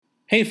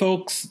Hey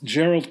folks,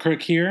 Gerald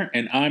Crick here,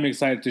 and I'm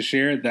excited to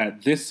share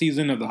that this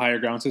season of the Higher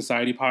Ground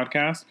Society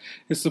podcast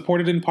is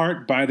supported in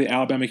part by the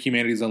Alabama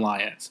Humanities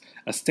Alliance,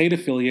 a state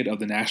affiliate of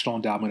the National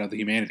Endowment of the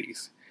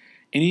Humanities.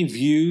 Any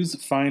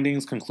views,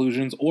 findings,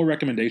 conclusions, or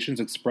recommendations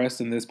expressed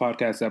in this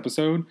podcast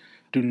episode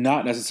do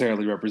not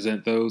necessarily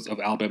represent those of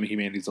Alabama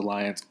Humanities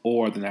Alliance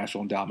or the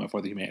National Endowment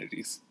for the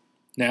Humanities.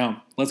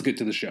 Now, let's get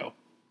to the show.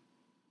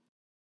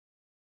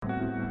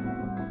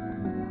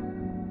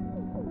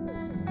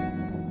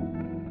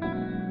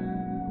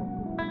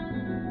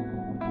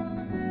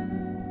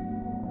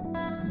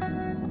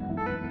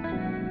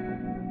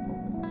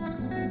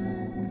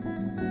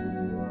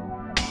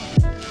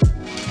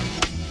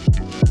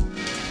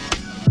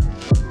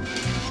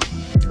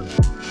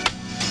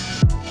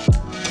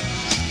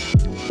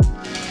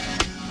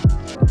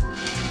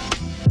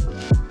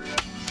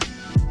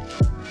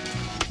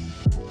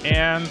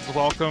 And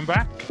welcome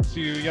back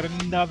to yet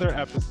another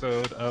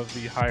episode of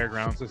the Higher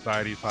Ground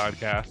Society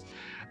podcast.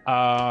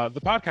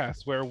 The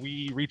podcast where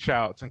we reach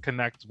out and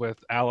connect with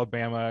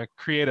Alabama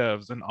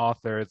creatives and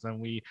authors, and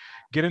we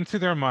get into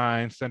their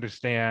minds to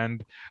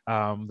understand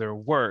their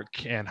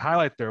work and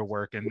highlight their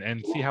work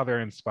and see how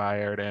they're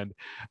inspired. And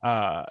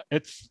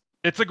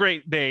it's a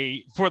great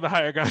day for the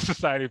Higher Ground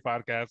Society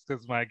podcast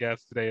because my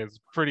guest today is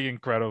pretty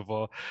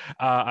incredible.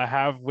 I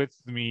have with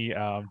me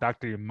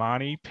Dr.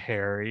 Imani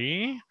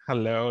Perry.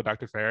 Hello,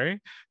 Dr. Perry.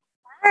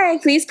 Hi,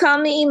 please call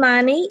me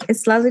Imani.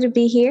 It's lovely to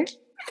be here.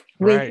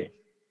 Right.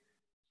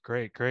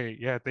 Great.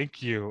 Yeah,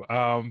 thank you.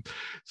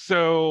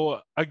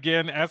 So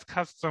again, as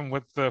custom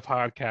with the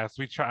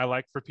podcast, I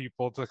like for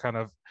people to kind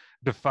of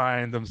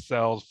define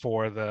themselves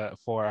for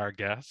our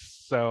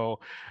guests.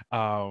 So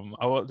I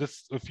will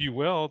if you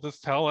will,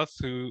 just tell us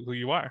who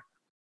you are.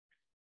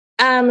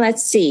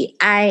 Let's see.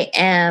 I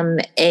am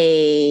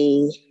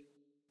a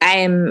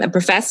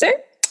professor.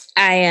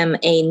 I am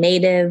a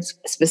native,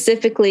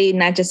 specifically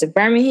not just of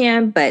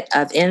Birmingham, but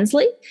of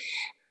Inslee,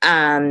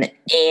 and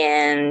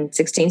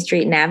 16th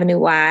Street and Avenue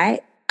Y.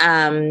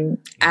 I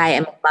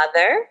am a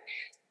mother.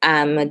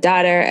 I'm a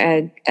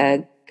daughter,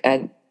 a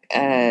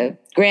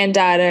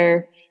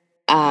granddaughter,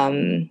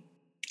 a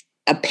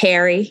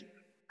Perry,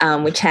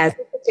 which has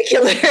a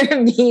particular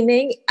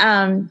meaning,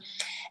 and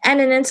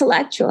an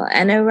intellectual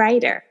and a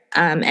writer,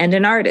 and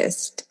an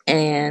artist.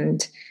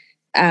 And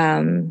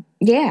I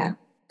guess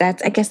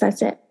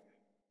that's it.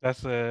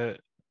 That's a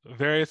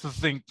very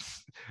succinct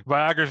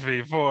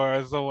biography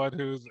for someone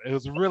who's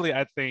really,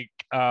 I think,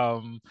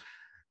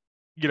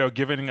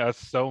 giving us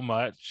so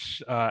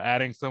much,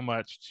 adding so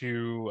much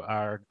to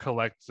our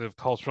collective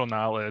cultural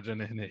knowledge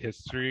and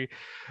history.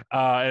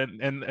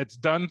 And it's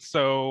done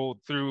so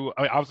through,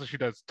 obviously she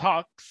does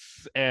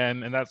talks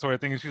and that sort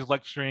of thing. She's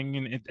lecturing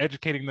and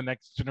educating the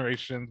next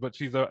generation, but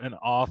she's an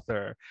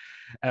author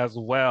as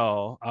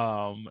well.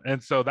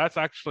 And so that's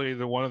actually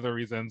one of the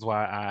reasons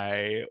why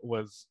I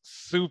was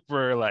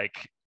super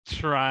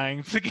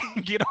trying to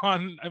get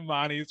on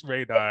Imani's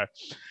radar,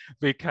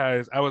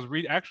 because I was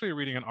actually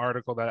reading an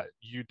article that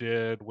you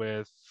did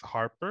with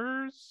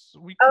Harper's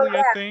Weekly,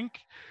 I think,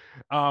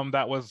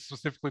 that was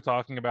specifically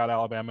talking about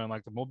Alabama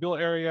and the Mobile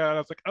area. And I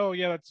was like, oh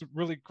yeah, that's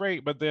really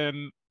great. But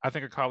then I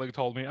think a colleague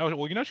told me, oh,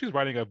 well, she's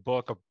writing a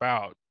book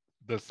about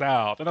the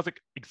South. And I was like,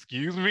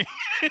 excuse me.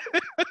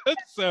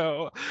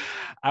 So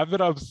I've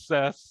been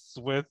obsessed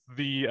with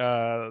the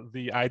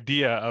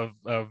idea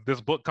of this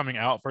book coming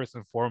out first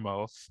and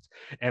foremost,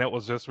 and it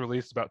was just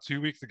released about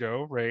 2 weeks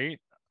ago, right?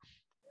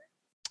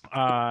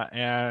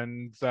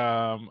 And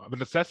I've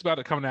been obsessed about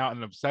it coming out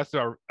and obsessed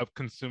of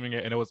consuming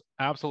it, and it was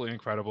absolutely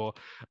incredible.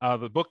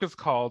 The book is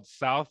called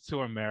South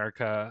to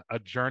America: A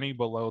Journey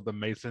Below the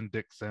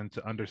Mason-Dixon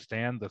to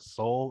Understand the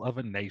Soul of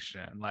a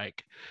Nation.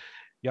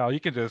 Y'all,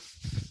 you can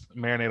just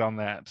marinate on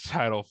that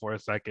title for a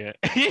second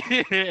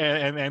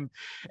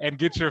and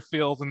get your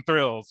feels and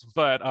thrills.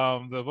 But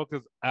the book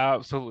is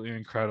absolutely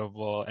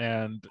incredible.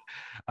 And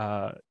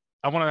I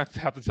want to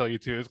have to tell you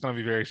too, it's going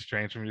to be very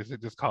strange for me to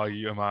just call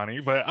you Imani,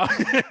 but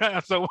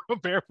so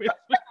bear with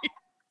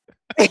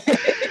me.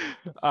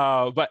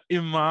 But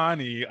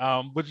Imani,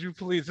 would you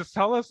please just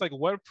tell us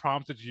what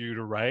prompted you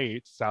to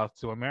write South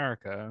to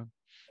America?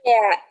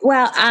 Yeah,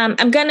 well,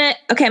 I'm gonna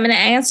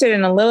answer it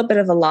in a little bit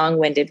of a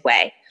long-winded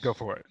way. Go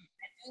for it.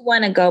 I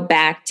want to go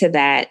back to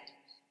that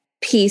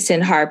piece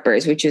in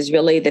Harper's, which is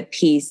really the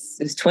piece.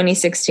 It was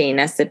 2016.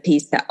 That's the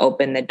piece that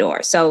opened the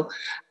door. So,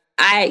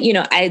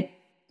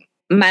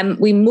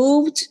 we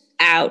moved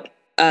out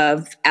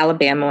of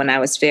Alabama when I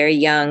was very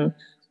young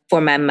for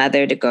my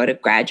mother to go to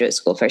graduate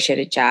school. First, she had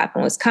a job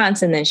in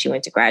Wisconsin, then she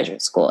went to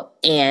graduate school.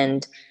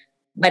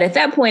 But at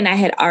that point, I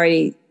had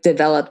already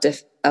developed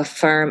a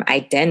firm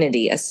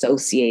identity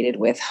associated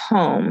with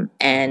home.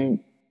 And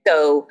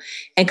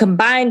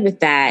combined with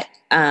that,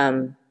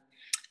 so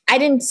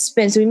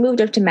we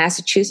moved up to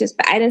Massachusetts,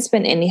 but I didn't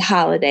spend any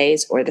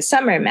holidays or the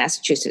summer in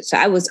Massachusetts. So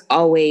I was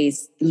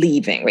always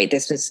leaving, right?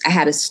 I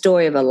had a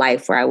story of a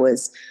life where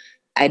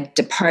I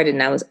departed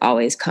and I was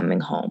always coming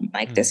home,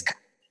 this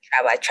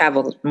I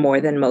traveled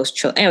more than most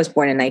children. I was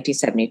born in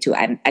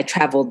 1972. I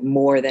traveled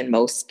more than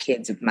most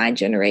kids of my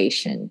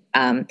generation.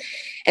 And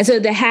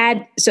so I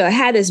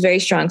had this very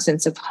strong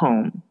sense of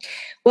home.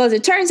 Well, as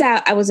it turns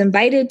out, I was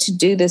invited to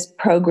do this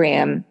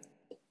program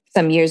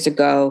some years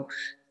ago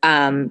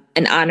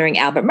in honoring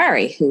Albert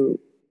Murray, who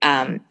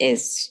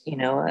is,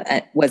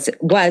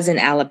 was in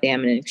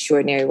Alabama, an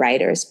extraordinary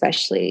writer,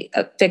 especially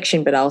of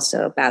fiction, but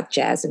also about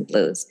jazz and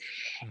blues.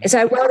 And so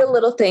I wrote a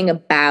little thing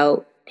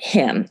about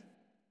him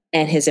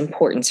and his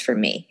importance for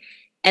me.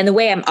 And the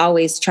way I'm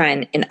always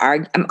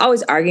I'm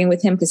always arguing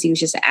with him because he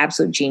was just an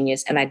absolute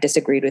genius, and I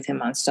disagreed with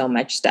him on so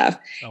much stuff.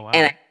 Oh, wow.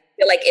 And I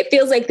feel like it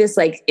feels like this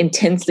like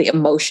intensely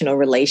emotional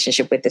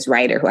relationship with this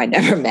writer who I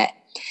never met.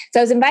 So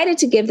I was invited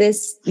to give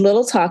this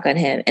little talk on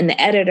him, and the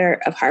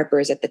editor of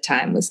Harper's at the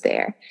time was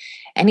there.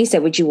 And he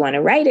said, "Would you want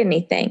to write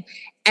anything?"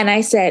 And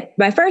I said,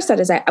 my first thought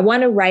is I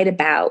want to write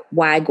about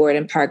why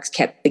Gordon Parks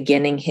kept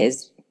beginning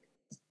his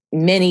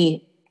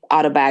many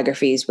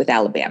autobiographies with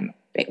Alabama.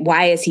 Right?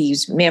 Why is he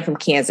a man from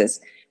Kansas,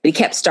 but he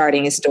kept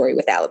starting his story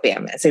with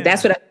Alabama? So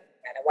that's what I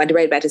wanted to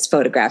write about, his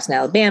photographs in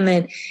Alabama.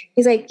 And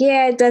he's like,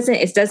 yeah, it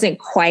doesn't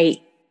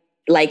quite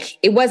like,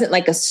 it wasn't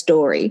like a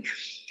story.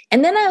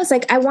 And then I was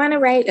like, I want to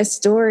write a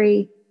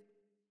story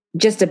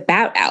just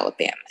about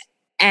Alabama.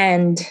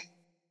 And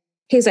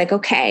he's like,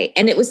 okay.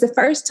 And it was the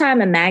first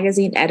time a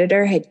magazine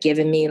editor had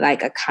given me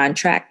like a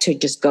contract to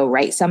just go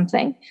write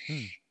something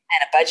and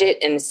a budget,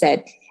 and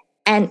said,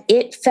 and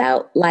it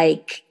felt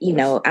like, I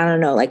don't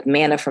know, like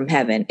manna from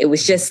heaven. It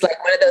was just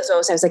like one of those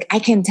moments I was like, I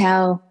can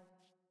tell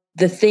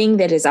the thing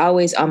that is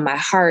always on my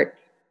heart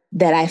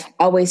that I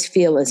always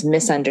feel is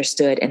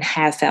misunderstood and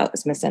have felt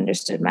is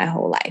misunderstood my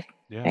whole life.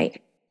 Yeah.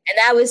 Right. And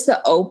that was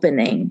the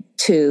opening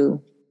to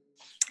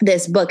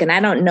this book. And I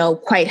don't know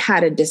quite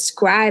how to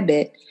describe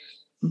it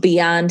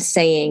beyond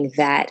saying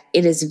that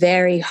it is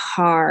very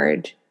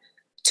hard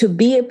to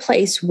be a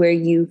place where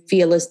you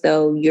feel as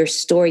though your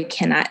story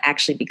cannot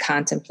actually be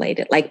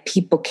contemplated. Like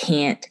people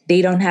can't,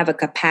 they don't have a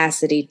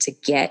capacity to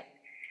get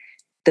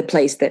the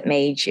place that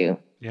made you.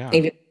 Yeah.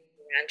 Even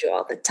around you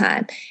all the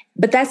time.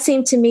 But that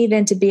seemed to me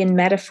then to be a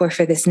metaphor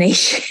for this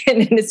nation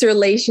and its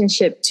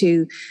relationship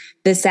to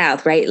the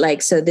South, right?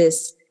 Like, so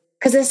this,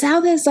 because the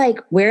South is like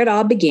where it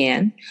all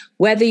began,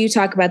 whether you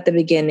talk about the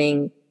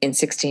beginning in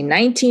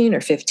 1619 or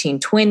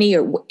 1520,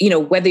 or,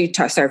 whether you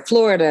start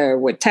Florida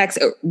or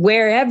Texas, or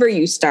wherever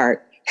you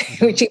start,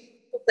 which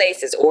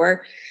places,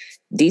 or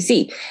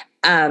DC,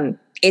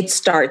 it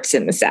starts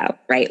in the South,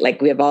 right? Like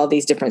we have all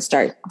these different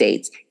start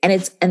dates, and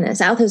the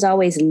South has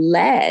always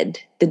led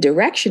the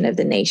direction of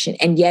the nation,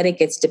 and yet it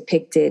gets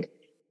depicted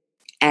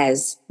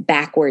as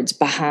backwards,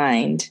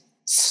 behind,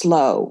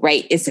 slow,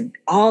 right? It's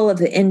all of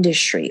the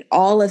industry,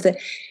 all of the,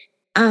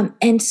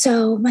 and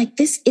so like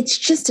this, it's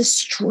just a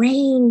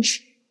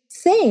strange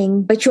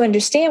thing, but you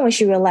understand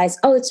once you realize,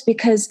 it's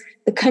because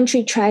the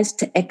country tries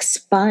to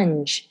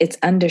expunge its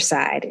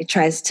underside. It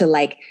tries to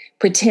like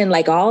pretend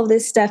like all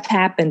this stuff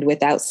happened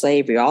without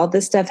slavery, all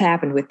this stuff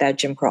happened without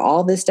Jim Crow,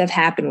 all this stuff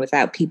happened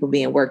without people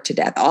being worked to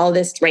death, all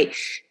this, right?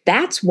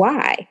 That's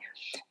why.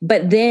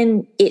 But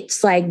then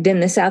it's like, then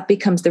the South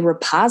becomes the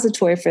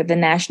repository for the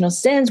national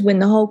sins when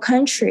the whole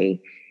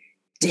country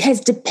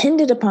has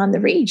depended upon the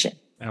region.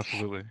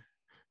 Absolutely.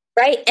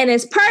 Right. And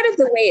as part of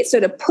the way it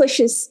sort of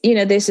pushes,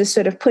 there's this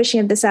sort of pushing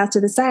of the South to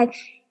the side,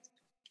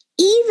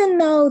 even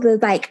though the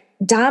like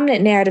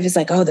dominant narrative is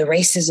like, oh, the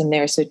racism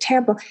there is so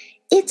terrible.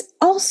 It's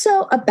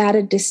also about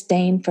a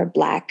disdain for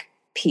Black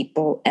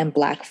people and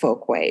Black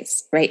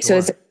folkways. Right. Sure. So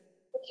it's a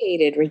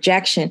complicated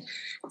rejection.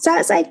 So I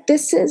was like,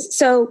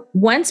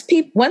 once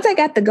I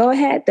got the go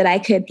ahead that I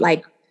could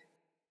like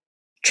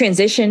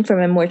transition from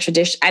a more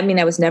traditional,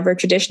 I was never a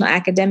traditional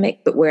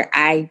academic, but where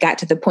I got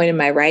to the point in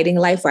my writing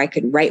life where I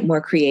could write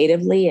more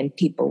creatively and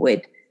people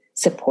would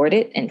support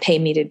it and pay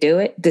me to do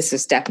it, this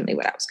is definitely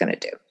what I was going to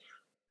do.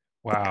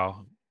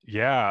 Wow.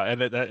 Yeah. And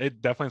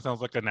it definitely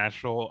sounds like a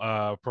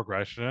natural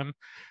progression.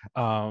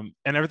 And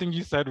everything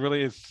you said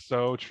really is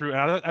so true.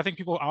 And I think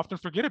people often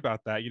forget about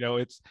that.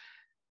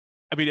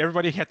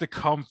 Everybody had to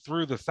come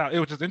through the South,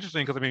 which is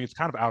interesting because, it's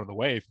kind of out of the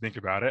way if you think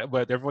about it,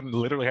 but everyone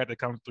literally had to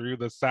come through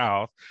the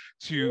South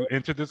to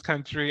enter this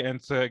country,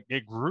 and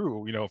it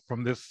grew,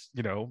 from this,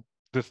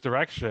 this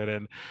direction.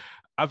 And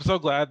I'm so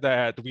glad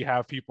that we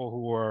have people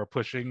who are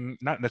pushing,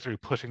 not necessarily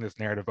pushing this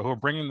narrative, but who are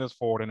bringing this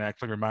forward and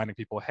actually reminding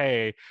people,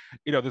 hey,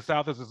 the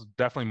South is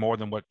definitely more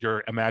than what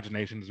your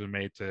imagination has been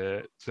made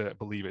to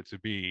believe it to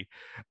be.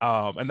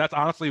 And that's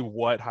honestly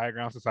what Higher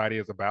Ground Society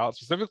is about.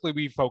 Specifically,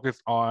 we focus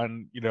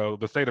on,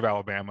 the state of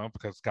Alabama,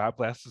 because God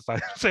bless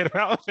the state of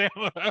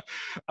Alabama,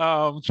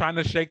 trying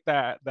to shake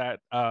that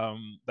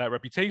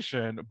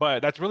reputation.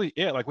 But that's really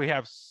it. Like, we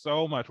have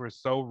so much, we're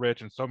so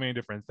rich in so many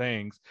different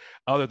things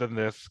other than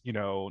this,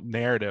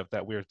 narrative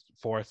that we're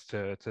forced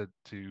to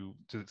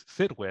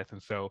sit with.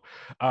 And so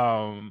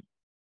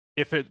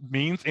if it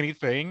means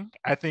anything,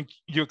 I think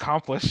you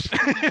accomplished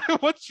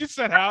what you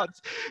set out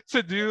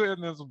to do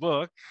in this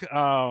book.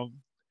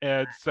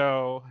 And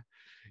so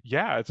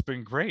yeah, it's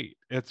been great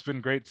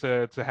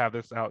to have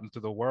this out into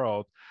the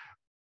world.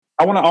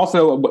 I want to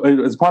also,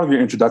 as part of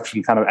your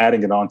introduction, kind of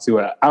adding it on to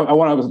it, I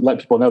want to let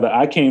people know that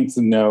I came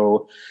to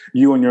know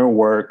you and your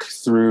work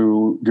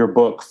through your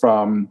book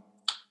from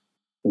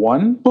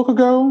 2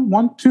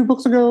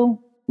 books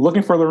ago,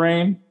 Looking for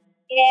Lorraine.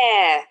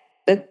 Yeah,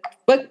 the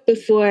book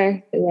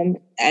before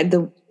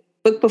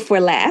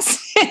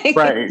last.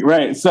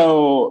 Right.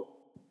 So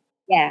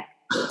yeah.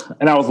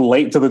 And I was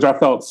late to the draft. I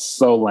felt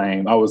so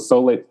lame. I was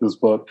so late to this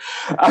book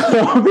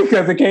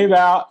because it came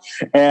out,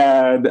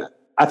 and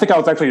I think I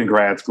was actually in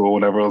grad school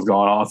whenever it was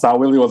going on. So I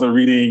really wasn't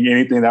reading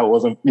anything that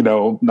wasn't,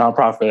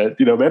 nonprofit,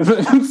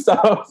 medicine and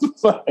stuff.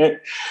 But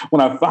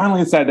when I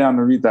finally sat down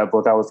to read that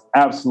book, I was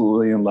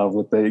absolutely in love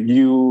with it.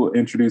 You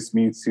introduced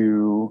me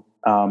to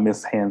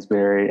Miss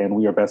Hansberry, and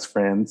we are best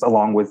friends,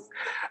 along with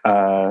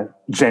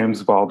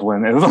James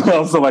Baldwin as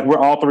well. So we're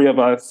all three of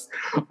us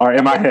are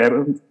in my head.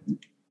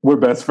 We're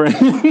best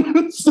friends. You don't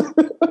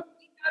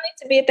need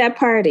to be at that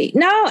party.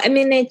 No, I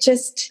mean, I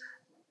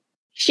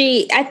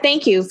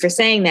thank you for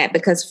saying that,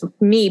 because for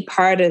me,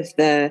 part of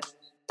the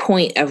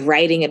point of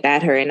writing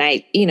about her, and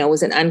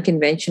was an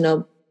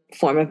unconventional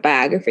form of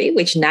biography,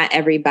 which not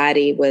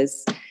everybody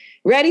was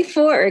ready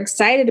for or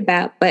excited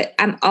about, but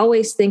I'm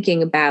always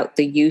thinking about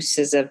the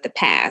uses of the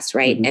past,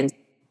 right? Mm-hmm. And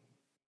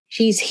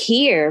she's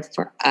here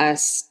for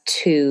us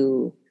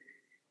to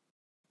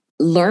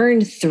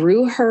learn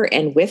through her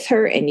and with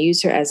her and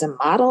use her as a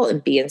model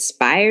and be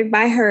inspired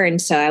by her. And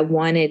so I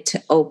wanted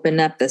to open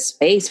up the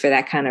space for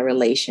that kind of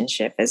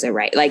relationship as a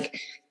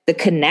the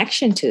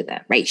connection to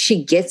them, right?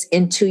 She gets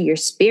into your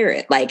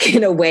spirit,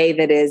 in a way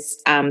that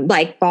is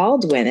like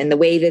Baldwin, and the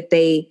way that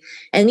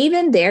and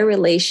even their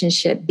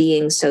relationship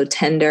being so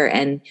tender,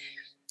 and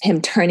him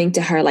turning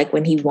to her,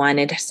 when he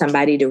wanted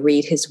somebody to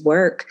read his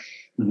work.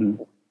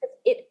 Mm-hmm.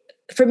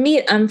 For me,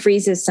 it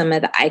unfreezes some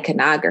of the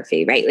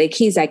iconography, right?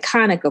 He's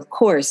iconic, of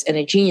course, and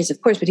a genius,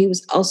 of course, but he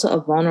was also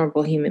a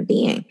vulnerable human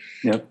being.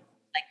 Yep.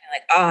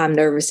 I'm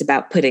nervous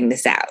about putting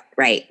this out,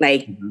 right?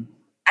 Mm-hmm.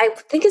 I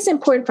think it's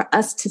important for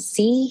us to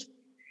see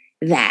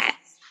that,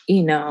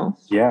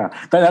 Yeah,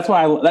 that's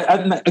why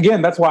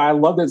that's why I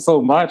loved it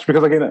so much,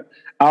 because I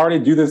already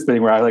do this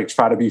thing where I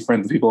try to be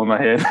friends with people in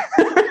my head.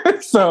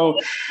 So,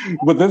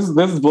 but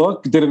this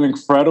book did an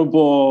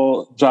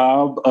incredible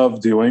job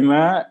of doing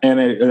that, and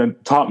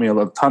it taught me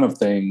a ton of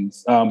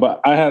things. But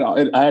I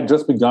had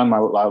just begun my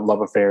love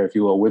affair, if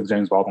you will, with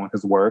James Baldwin and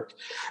his work.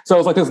 So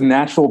it was this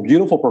natural,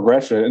 beautiful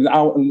progression,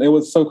 and it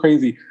was so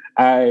crazy.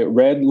 I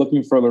read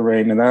Looking for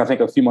Lorraine, and then I think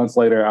a few months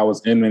later, I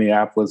was in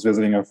Minneapolis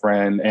visiting a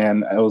friend,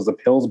 and it was the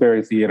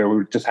Pillsbury Theater.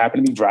 We just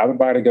happened to be driving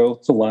by to go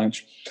to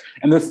lunch,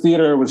 and this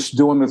theater was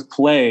doing this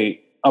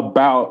play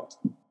about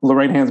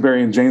Lorraine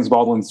Hansberry and James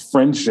Baldwin's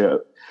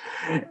friendship.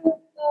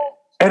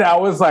 And I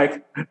was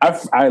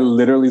I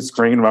literally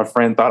screamed. My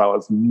friend thought I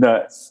was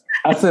nuts.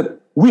 I said,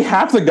 we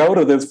have to go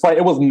to this play.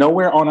 It was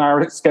nowhere on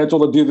our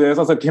schedule to do this.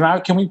 I said,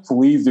 can we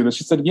please do this?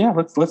 She said, yeah,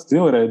 let's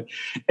do it. And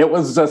it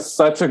was just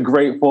such a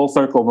great full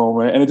circle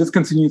moment. And it just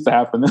continues to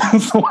happen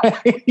this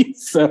way.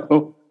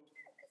 So.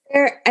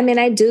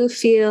 I do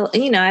feel,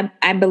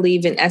 I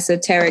believe in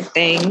esoteric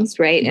things,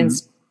 right? Mm-hmm. And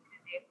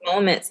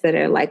moments that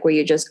are where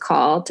you're just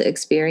called to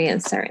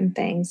experience certain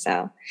things.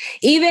 So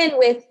even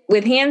with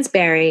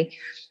Hansberry,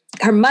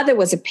 her mother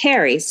was a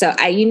Perry. So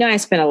I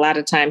spent a lot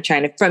of time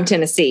from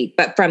Tennessee,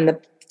 but from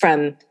the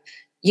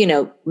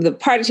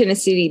part of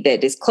Tennessee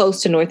that is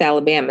close to North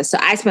Alabama. So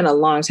I spent a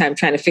long time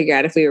trying to figure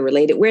out if we were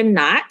related. We're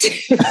not.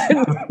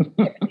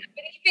 But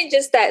even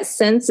just that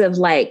sense of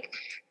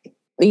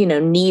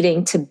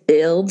needing to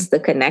build the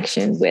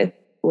connection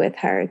with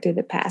her through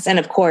the past. And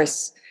of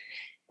course,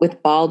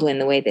 with Baldwin,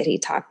 the way that he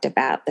talked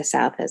about the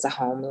South as a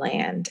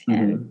homeland,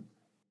 mm-hmm. and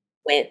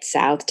went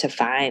South to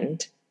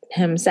find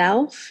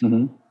himself.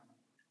 Mm-hmm.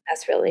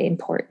 That's really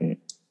important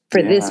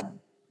for this.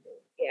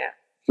 Yeah.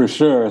 For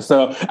sure.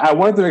 So I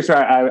wanted to make sure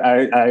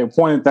I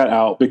pointed that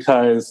out,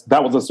 because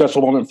that was a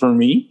special moment for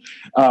me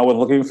with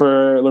Looking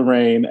for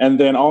Lorraine. And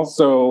then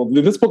also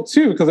this book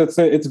too, because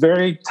it's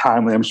very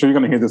timely. I'm sure you're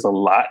going to hear this a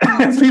lot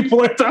as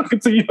people are talking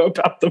to you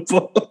about the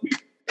book.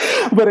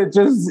 But it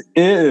just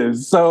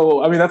is.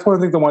 So, that's one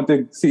of the things I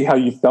wanted to see how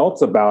you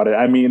felt about it.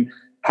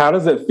 How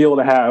does it feel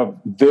to have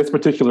this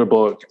particular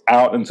book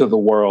out into the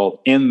world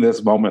in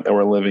this moment that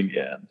we're living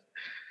in?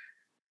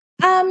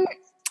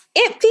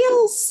 It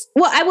feels,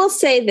 well, I will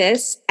say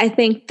this. I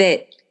think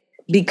that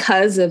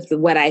because of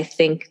what I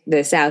think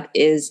the South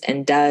is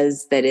and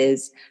does that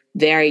is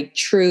very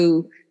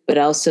true, but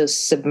also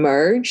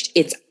submerged,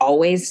 it's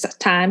always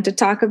time to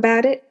talk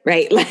about it,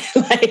 right?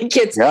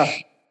 It's... Yeah.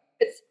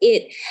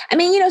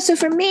 So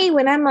for me,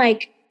 when I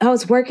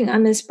was working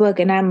on this book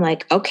and I'm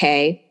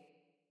okay,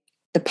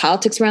 the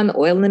politics around the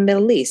oil in the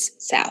Middle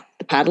East, South.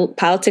 The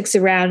politics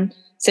around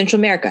Central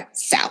America,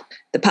 South.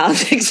 The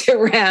politics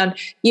around,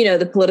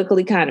 the political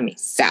economy,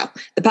 South.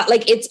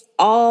 It's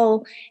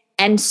all.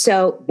 And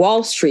so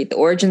Wall Street, the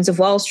origins of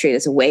Wall Street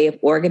is a way of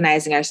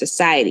organizing our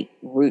society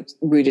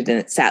rooted in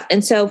the South.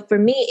 And so for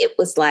me, it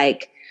was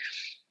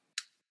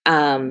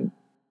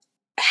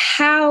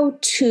how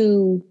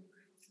to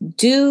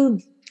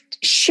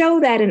show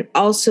that and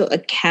also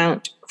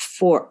account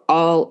for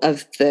all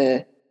of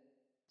the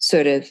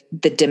sort of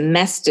the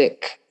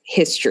domestic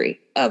history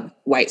of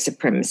white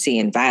supremacy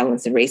and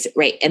violence and race,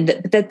 right? And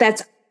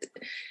that's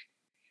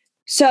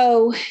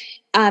so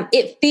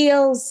it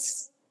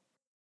feels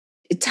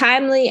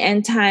timely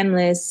and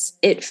timeless.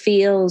 It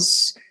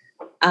feels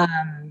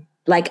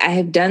like I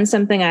have done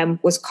something I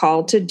was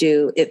called to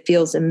do. It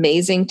feels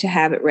amazing to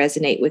have it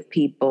resonate with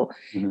people.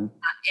 Mm-hmm.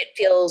 It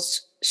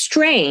feels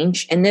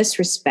strange in this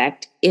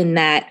respect, in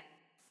that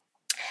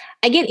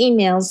I get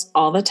emails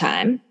all the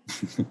time,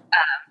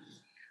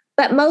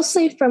 but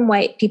mostly from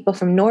white people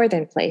from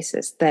northern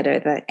places that are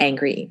the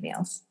angry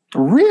emails.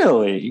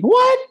 Really?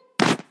 What?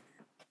 Yeah.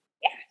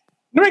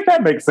 Make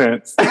that make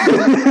sense.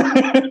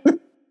 To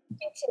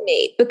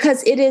me,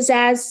 because it is,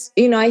 as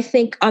you know, I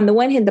think on the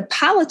one hand, the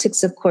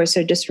politics, of course,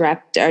 are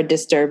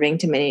disturbing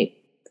to many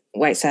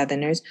white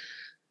Southerners,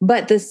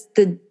 but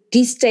the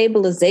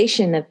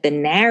destabilization of the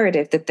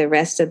narrative that the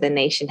rest of the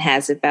nation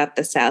has about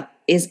the South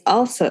is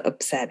also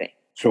upsetting.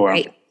 Sure.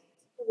 Right?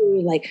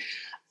 Like,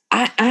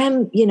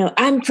 I'm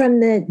from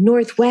the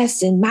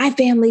Northwest and my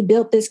family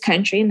built this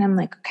country, and I'm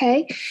like,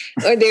 okay,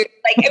 or they're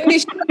like,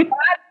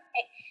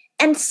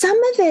 and some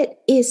of it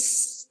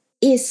is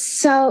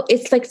so,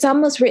 it's like, it's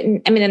almost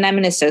written, I mean, and I'm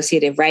an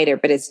associative writer,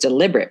 but it's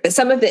deliberate, but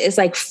some of it is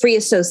like free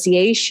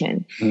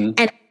association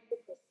and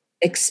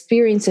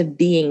experience of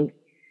being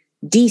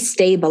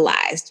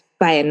destabilized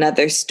by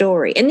another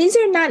story. And these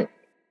are not,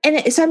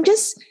 and so I'm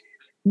just,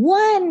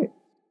 what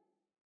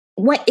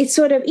it's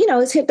sort of,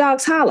 it's hit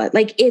dogs holler.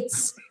 Like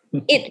because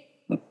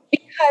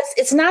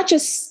it's not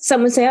just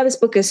someone saying, oh, this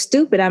book is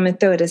stupid, I'm going to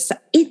throw it aside.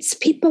 It's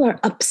people are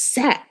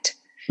upset,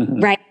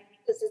 right?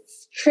 Because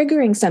it's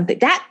triggering something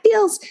that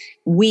feels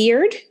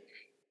weird,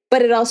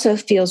 but it also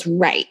feels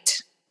right.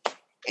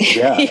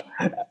 Yeah,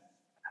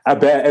 I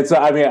bet it's.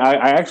 I mean, I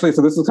actually.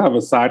 So this is kind of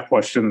a side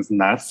question. It's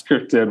not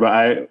scripted,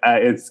 but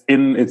it's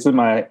in front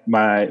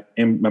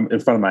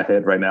of my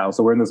head right now.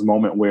 So we're in this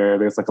moment where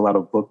there's like a lot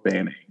of book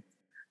banning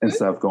and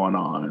stuff going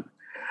on.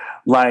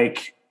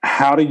 Like,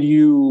 how do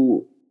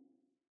you?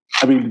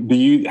 I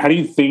mean, how do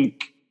you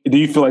think? Do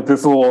you feel like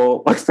this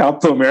will, like,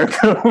 South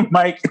America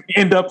might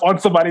end up on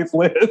somebody's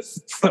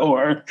list,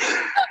 or?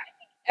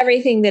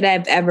 Everything that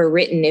I've ever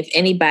written, if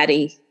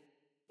anybody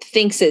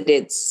thinks if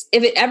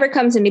it ever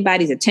comes to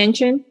anybody's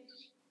attention,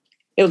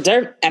 it'll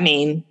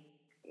definitely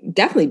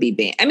be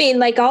banned. I mean,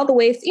 like, all the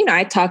way,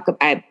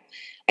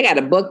 I got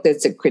a book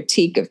that's a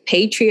critique of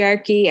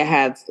patriarchy. I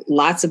have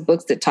lots of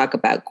books that talk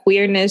about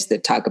queerness,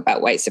 that talk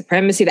about white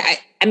supremacy.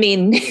 I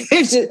mean,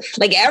 it's just,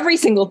 like, every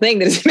single thing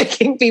that is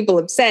making people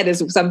upset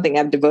is something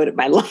I've devoted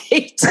my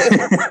life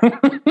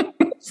to.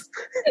 So,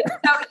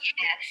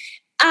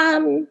 yeah.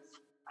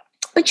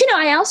 But,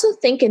 I also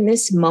think in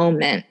this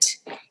moment,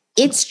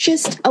 it's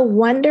just a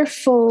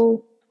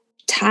wonderful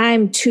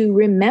time to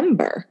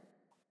remember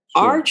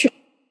our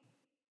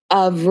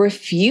of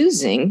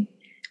refusing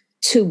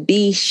to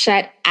be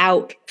shut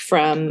out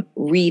from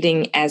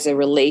reading as a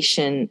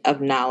relation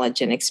of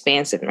knowledge and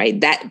expansion, right?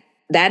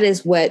 That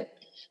is what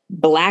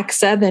Black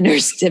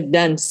Southerners have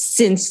done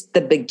since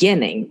the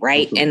beginning,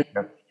 right? And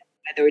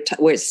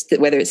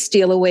whether it's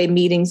steal away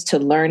meetings to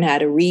learn how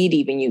to read,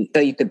 even though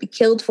you could be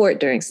killed for it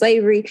during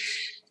slavery,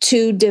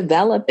 to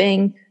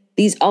developing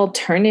these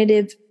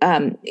alternative,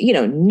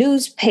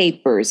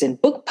 newspapers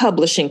and book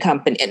publishing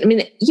companies. I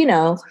mean,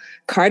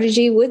 Carter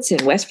G.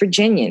 Woodson, West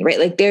Virginian, right?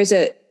 Like, there's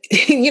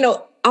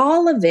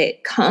all of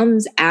it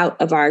comes out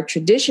of our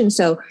tradition.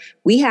 So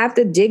we have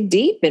to dig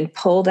deep and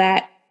pull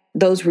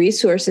those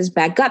resources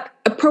back up,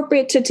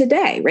 appropriate to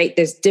today, right?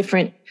 There's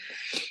different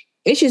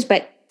issues,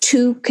 but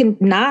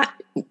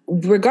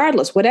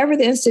regardless, whatever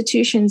the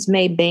institutions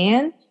may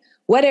ban,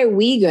 what are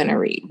we going to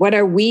read? What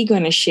are we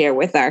going to share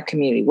with our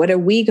community? What are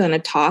we going to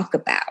talk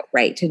about,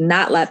 right? To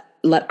not let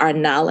our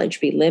knowledge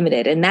be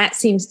limited. And that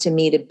seems to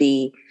me to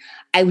be,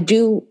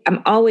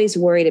 I'm always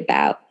worried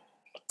about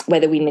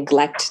whether we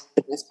neglect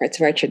the best parts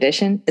of our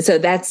tradition. So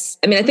I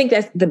think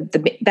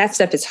that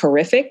stuff is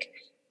horrific,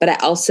 but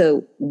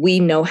we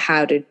know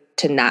how to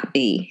not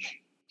be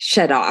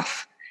shut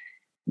off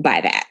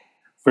by that.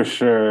 For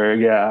sure.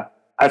 Yeah.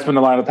 I spend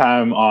a lot of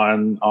time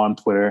on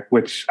Twitter,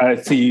 which I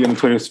see in the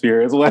Twitter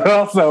sphere as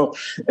well. So,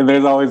 and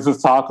there's always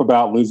this talk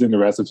about losing the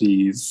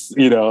recipes,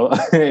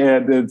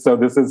 and so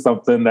this is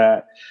something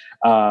that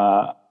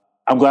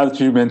I'm glad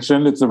that you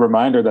mentioned. It's a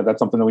reminder that that's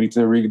something that we need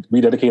to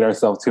rededicate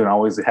ourselves to, and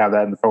always have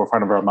that in the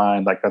forefront of our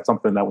mind. Like, that's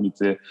something that we need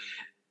to.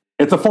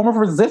 It's a form of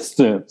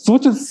resistance,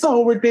 which is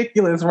so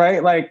ridiculous,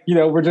 right? Like,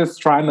 we're just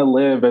trying to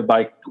live and,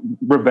 like,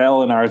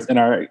 revel in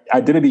our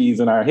identities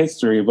and our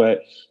history,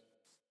 but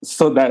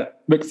so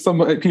that makes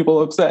some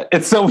people upset,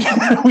 and so we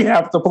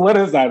have to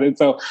politicize it.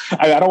 So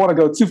I don't want to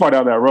go too far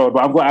down that road,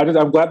 but I'm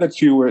glad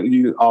that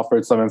you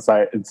offered some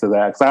insight into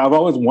that, because I've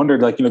always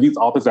wondered, like, these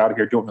authors out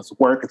here doing this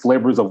work, it's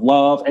labors of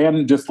love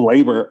and just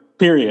labor,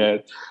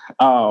 period,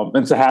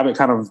 and to have it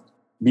kind of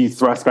be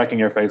thrust back in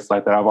your face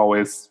like that, I've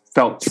always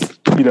felt,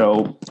 I've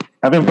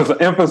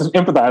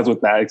empathized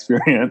with that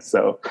experience.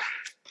 So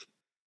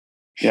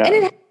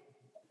yeah.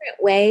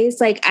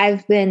 ways. Like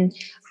I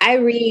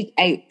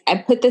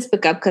put this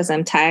book up because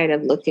I'm tired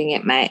of looking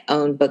at my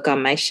own book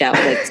on my shelf.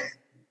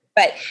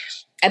 But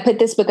I put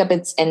this book up,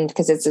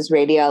 because it's this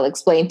radio, I'll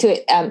explain to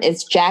it.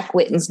 It's Jack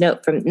Whitten's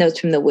Notes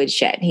from the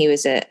Woodshed. He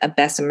was a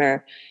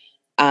Bessemer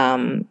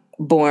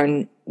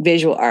born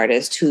visual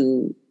artist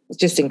who was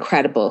just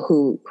incredible,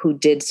 who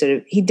did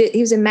he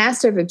was a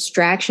master of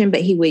abstraction,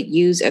 but he would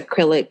use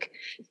acrylic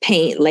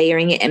paint,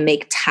 layering it and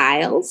make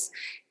tiles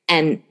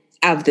and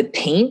of the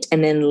paint,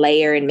 and then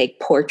layer and make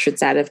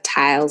portraits out of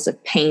tiles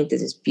of paint.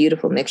 There's this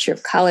beautiful mixture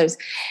of colors.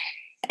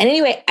 And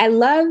anyway, I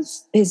love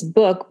his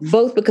book,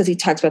 both because he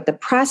talks about the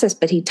process,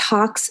 but he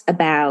talks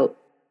about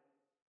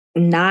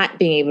not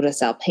being able to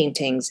sell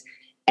paintings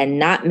and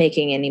not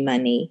making any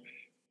money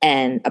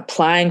and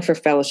applying for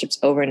fellowships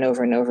over and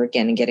over and over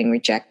again and getting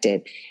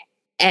rejected.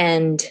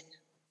 And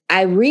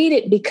I read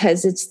it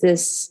because it's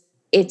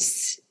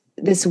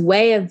this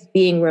way of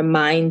being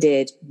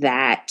reminded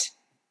that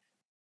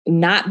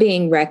not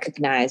being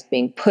recognized,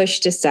 being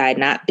pushed aside,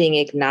 not being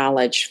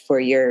acknowledged for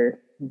your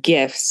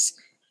gifts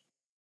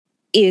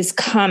is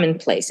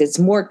commonplace. It's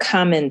more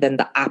common than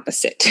the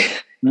opposite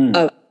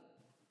for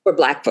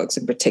Black folks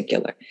in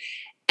particular.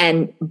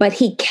 But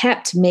he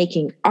kept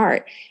making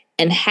art.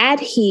 And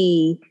had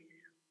he,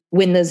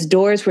 when those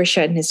doors were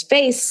shut in his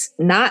face,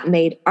 not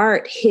made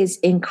art, his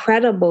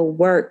incredible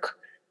work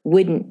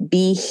wouldn't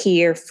be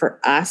here for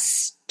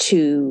us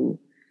to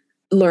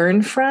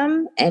learn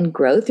from and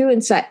grow through.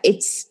 And so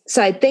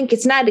I think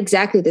it's not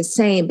exactly the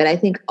same, but I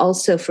think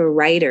also for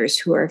writers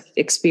who are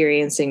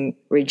experiencing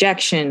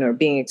rejection or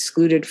being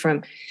excluded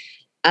from,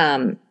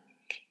 that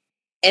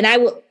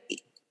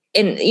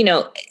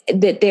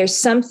there's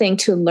something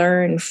to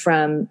learn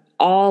from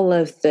all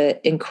of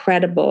the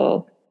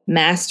incredible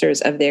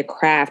masters of their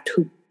craft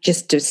who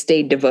just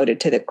stay devoted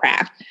to the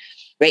craft.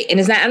 Right.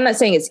 And I'm not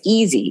saying it's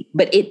easy,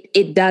 but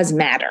it does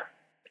matter.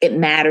 It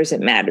matters.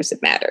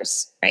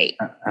 Right.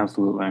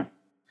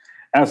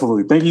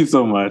 Absolutely. Thank you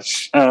so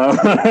much for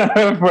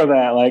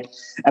that.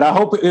 And I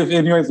hope if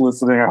anyone's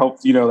listening, I hope,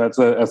 that's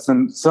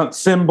a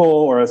symbol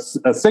or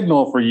a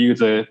signal for you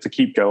to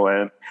keep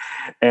going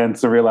and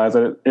to realize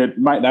that it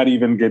might not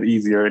even get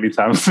easier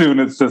anytime soon.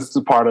 It's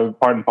just part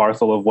and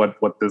parcel of what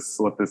this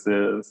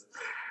is.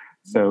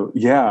 But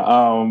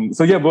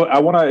I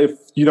want to, if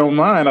you don't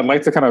mind, I'd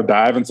like to kind of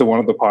dive into one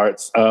of the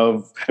parts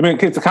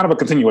it's kind of a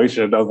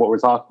continuation of what we're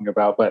talking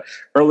about, but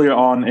earlier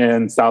on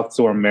in South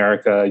to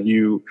America,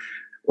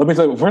 let me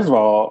say, first of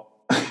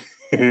all,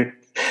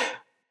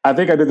 I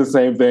think I did the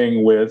same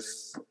thing with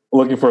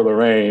Looking for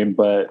Lorraine,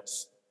 but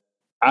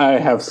I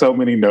have so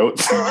many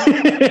notes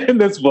in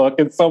this book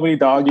and so many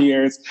dog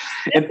ears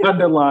and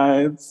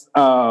underlines.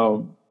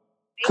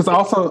 Because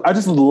also, I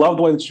just love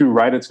the way that you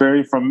write. It's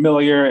very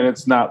familiar and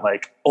it's not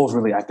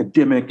overly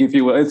academic, if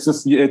you will. It's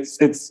just,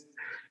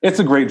 it's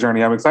a great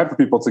journey. I'm excited for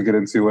people to get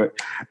into it.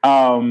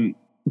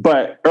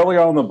 But earlier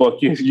on in the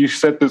book, you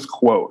said this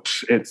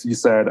quote. You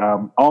said,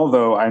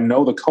 although I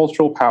know the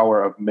cultural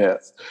power of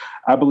myth,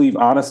 I believe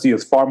honesty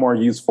is far more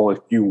useful if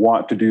you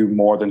want to do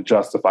more than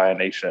justify a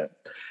nation.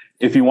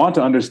 If you want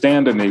to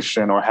understand a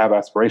nation or have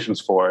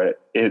aspirations for it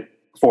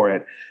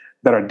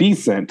that are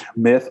decent,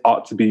 myth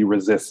ought to be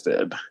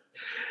resisted.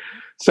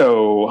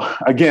 So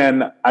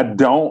again,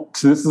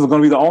 this is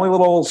going to be the only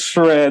little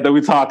shred that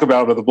we talk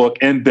about of the book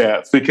in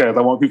depth, because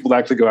I want people to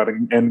actually go out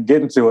and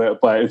get into it.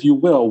 But if you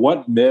will,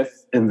 what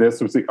myth in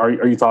this are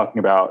you talking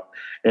about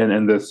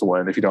in this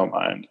one, if you don't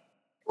mind?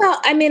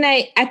 Well,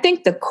 I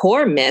think the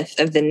core myth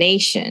of the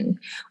nation,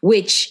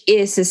 which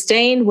is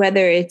sustained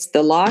whether it's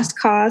the Lost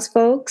Cause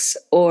folks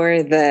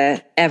or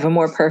the Ever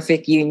More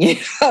Perfect Union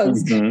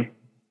folks,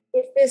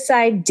 is this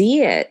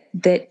idea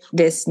that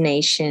this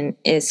nation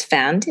is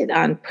founded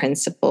on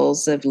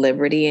principles of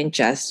liberty and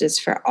justice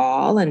for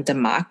all and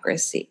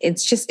democracy.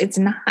 It's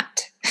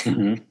not.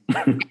 The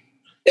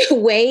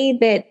way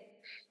that,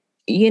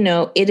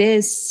 it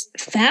is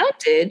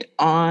founded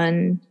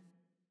on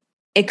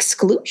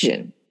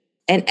exclusion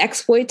and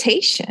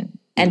exploitation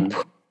and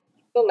putting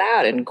people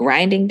out and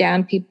grinding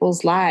down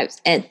people's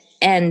lives and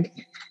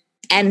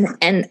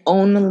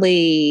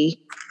only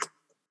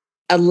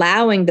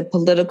allowing the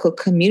political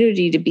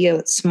community to be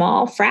a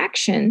small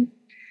fraction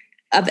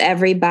of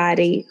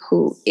everybody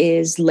who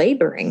is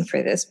laboring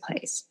for this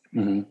place.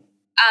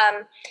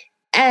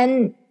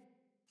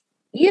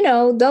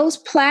 Those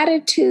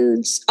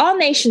platitudes, all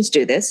nations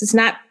do this. It's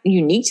not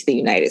unique to the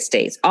United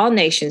States. All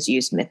nations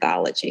use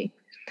mythology.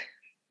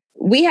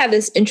 We have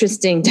this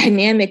interesting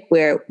dynamic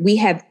where we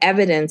have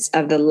evidence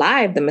of the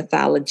lie of the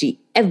mythology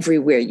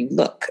everywhere you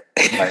look,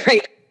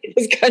 right? In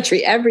this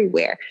country,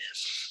 everywhere.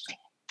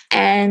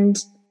 And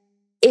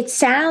it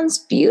sounds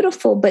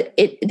beautiful, but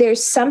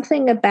there's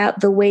something about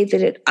the way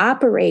that it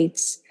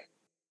operates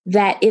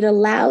that it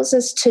allows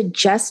us to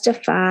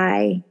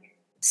justify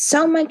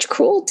so much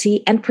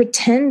cruelty and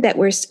pretend that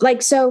we're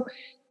so.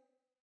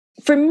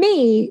 For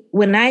me,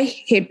 when I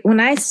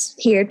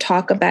hear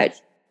talk about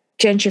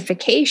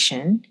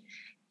gentrification,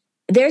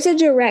 there's a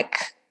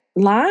direct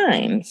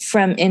line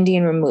from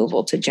Indian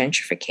removal to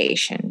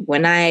gentrification.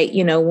 When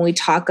we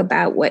talk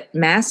about what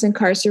mass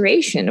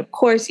incarceration, of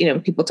course,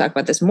 people talk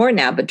about this more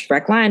now, but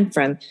direct line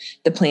from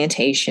the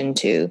plantation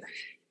to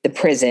the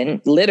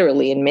prison,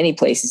 literally in many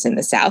places in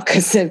the South,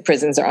 because the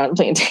prisons are on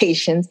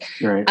plantations.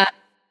 Right.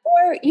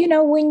 Or,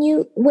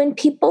 when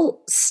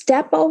people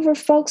step over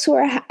folks who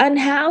are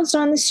unhoused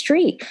on the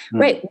street,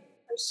 right?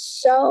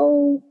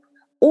 So,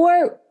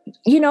 or,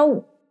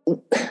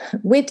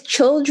 with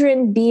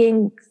children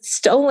being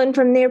stolen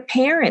from their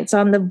parents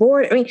on the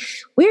border. I mean,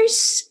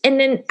 and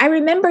then I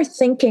remember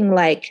thinking,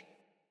 like,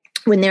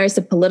 when there was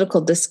a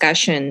political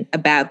discussion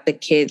about the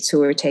kids who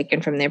were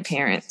taken from their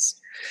parents,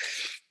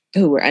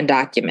 who were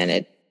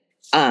undocumented.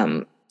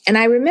 And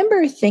I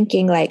remember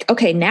thinking, like,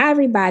 okay, now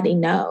everybody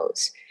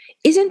knows.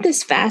 Isn't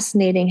this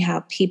fascinating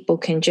how people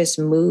can just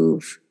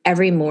move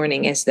every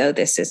morning as though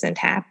this isn't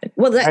happening?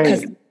 Well,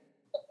 because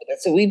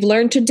that's what we've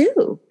learned to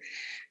do.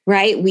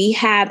 Right.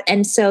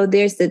 And so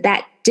there's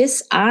that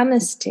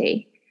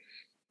dishonesty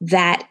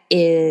that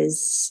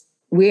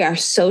we are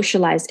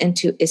socialized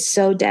into is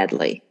so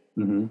deadly.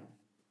 Mm-hmm.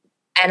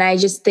 And I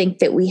just think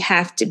that we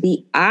have to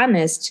be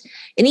honest.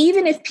 And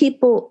even if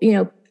people,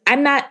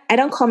 I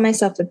don't call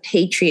myself a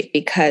patriot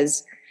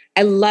because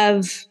I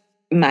love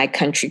my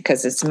country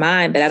because it's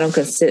mine, but I don't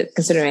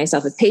consider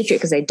myself a patriot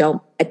because I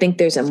think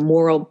there's a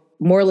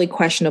morally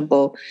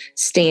questionable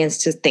stance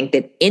to think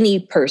that any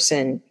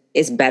person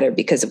is better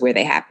because of where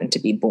they happen to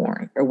be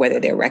born or whether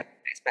they're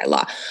recognized by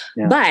law.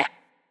 Yeah. But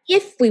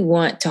if we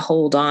want to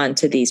hold on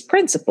to these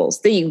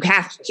principles, then you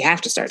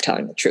have to start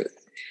telling the truth.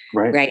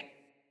 Right.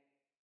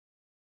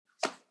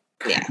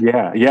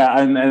 Yeah.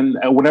 And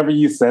whenever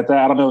you said that,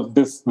 I don't know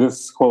if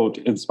this quote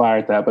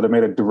inspired that, but it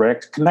made a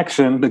direct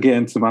connection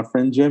again to my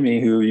friend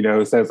Jimmy,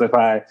 who says, if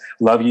I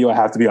love you, I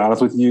have to be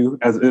honest with you.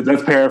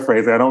 That's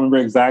paraphrasing. I don't remember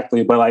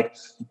exactly, but like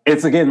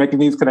it's again making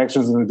these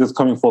connections and just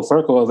coming full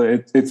circle.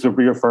 It's a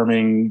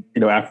reaffirming,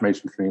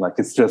 affirmation for me. Like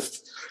that's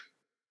just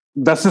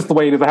the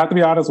way it is. I have to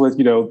be honest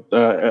with,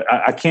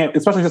 I can't,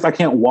 especially I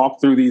can't walk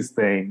through these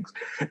things.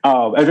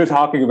 As you're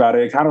talking about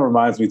it, it kind of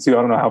reminds me too,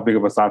 I don't know how big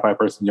of a sci-fi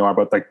person you are,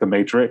 but like the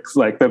Matrix,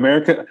 like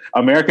America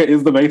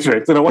is the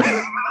Matrix in a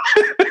way.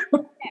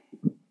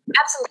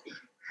 Absolutely.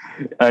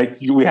 Like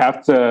we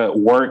have to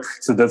work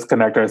to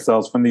disconnect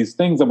ourselves from these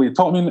things that we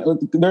told me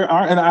there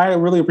are, and I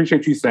really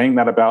appreciate you saying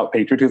that about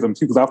patriotism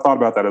too, because I've thought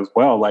about that as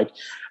well. Like,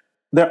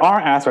 there are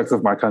aspects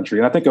of my country,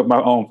 and I think of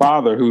my own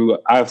father, who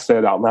I've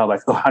said out loud,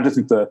 like, I just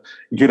need to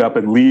get up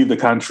and leave the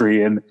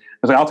country. And I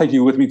was like, I'll take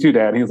you with me too,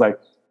 Dad. And he was like,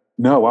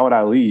 no, why would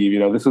I leave?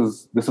 This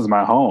is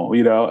my home.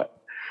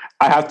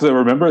 I have to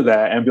remember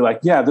that and be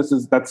like, yeah,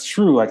 that's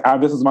true. Like,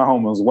 this is my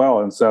home as well.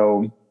 And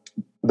so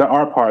there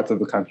are parts of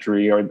the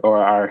country or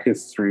our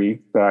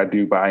history that I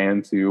do buy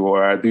into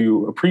or I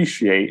do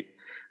appreciate,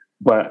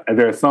 but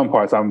there are some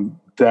parts I'm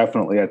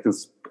definitely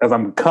as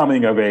I'm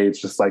coming of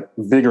age, just like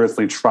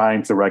vigorously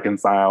trying to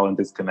reconcile and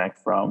disconnect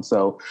from.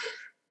 So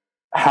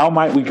how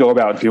might we go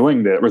about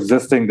doing that,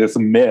 resisting this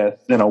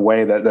myth in a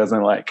way that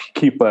doesn't like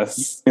keep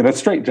us in a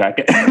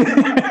straitjacket?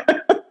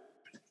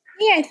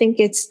 Yeah, I think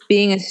it's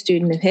being a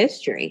student of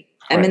history.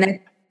 Right.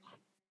 I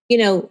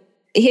mean,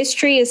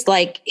 history is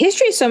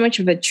so much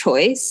of a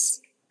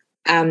choice.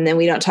 And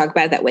we don't talk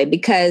about it that way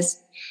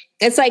because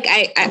it's like,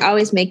 I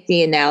always make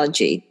the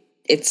analogy.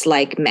 It's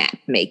like map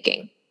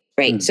making,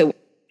 right? Mm. So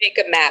make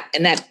a map,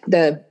 and that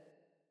the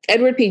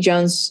Edward P.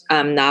 Jones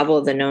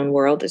novel, The Known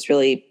World,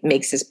 really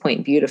makes this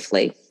point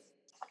beautifully,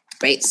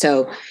 right?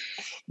 So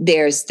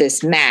there's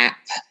this map,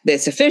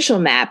 this official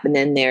map, and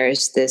then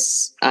there's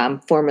this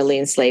formerly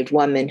enslaved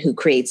woman who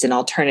creates an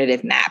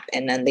alternative map,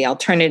 and then the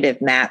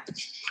alternative map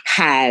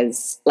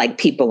has like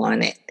people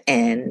on it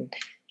and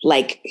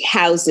like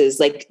houses,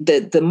 like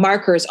the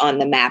markers on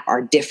the map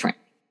are different,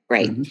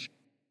 right? Mm-hmm.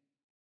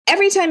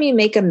 Every time you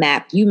make a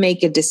map, you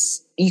make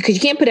you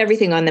can't put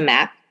everything on the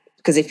map.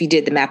 Because if you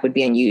did, the map would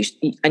be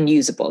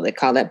unusable. They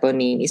call that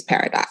Bonini's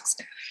paradox.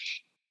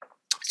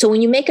 So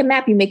when you make a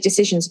map, you make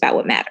decisions about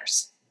what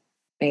matters,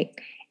 right?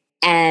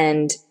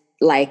 And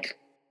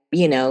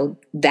you're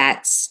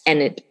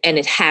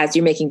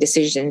making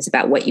decisions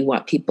about what you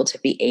want people to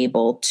be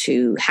able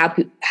to,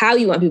 how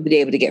you want people to be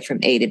able to get from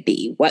A to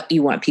B, what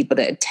you want people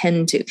to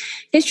attend to.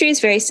 History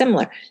is very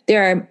similar.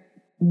 There are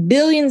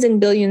billions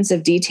and billions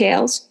of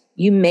details.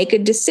 You make a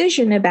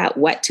decision about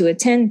what to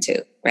attend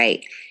to,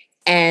 right?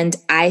 And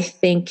I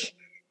think,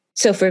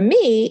 so for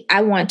me,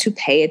 I want to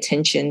pay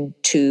attention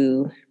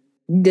to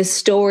the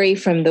story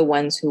from the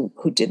ones who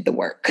did the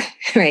work,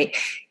 right?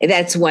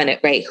 That's one,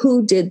 right?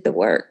 Who did the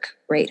work,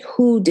 right?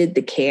 Who did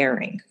the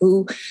caring?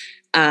 Who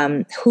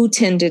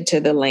tended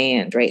to the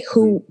land, right?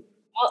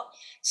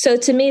 So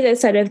to me, that's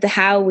sort of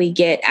how we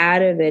get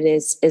out of it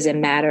is a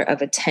matter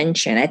of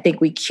attention. I think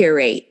we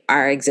curate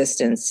our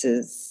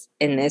existences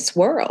in this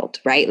world,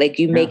 right? Like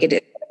you make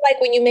it, like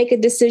when you make a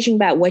decision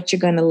about what you're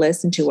going to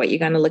listen to, what you're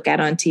going to look at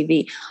on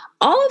TV,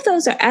 all of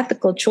those are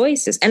ethical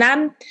choices. And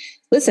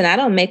I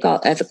don't make all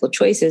ethical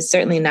choices,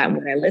 certainly not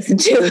when I listen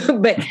to,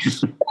 but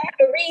for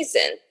a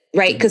reason,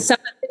 right? Because some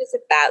of it is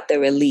about the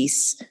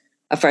release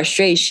a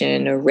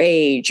frustration or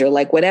rage or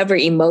like whatever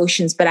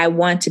emotions, but I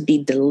want to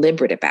be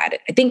deliberate about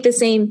it. I think the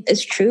same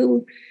is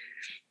true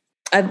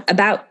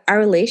about our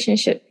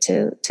relationship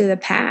to the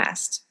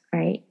past,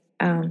 right?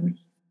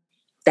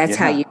 That's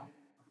how you,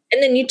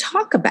 and then you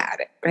talk about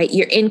it, right?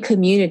 You're in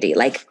community.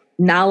 Like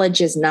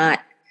knowledge is not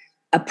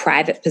a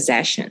private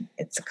possession.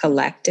 It's a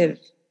collective,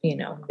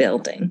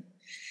 building.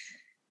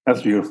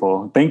 That's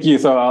beautiful. Thank you.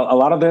 So a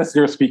lot of this,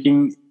 you're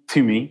speaking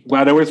to me.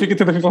 Well, I know we're speaking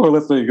to the people who are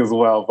listening as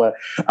well, but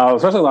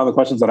especially a lot of the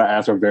questions that I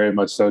asked are very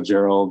much so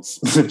Gerald's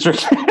centric.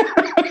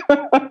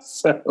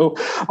 So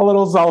a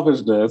little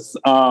selfishness.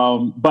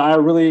 But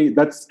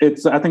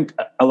I think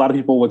a lot of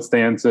people would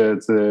stand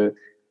to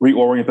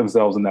reorient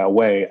themselves in that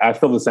way. I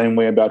feel the same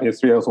way about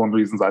history. That's one of the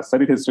reasons I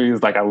studied history,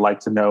 is like I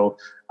like to know,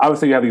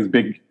 obviously you have these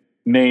big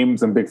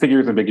names and big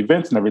figures and big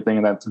events and everything,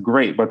 and that's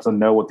great, but to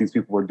know what these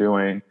people were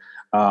doing,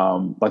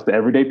 like the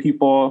everyday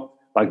people,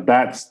 like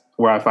that's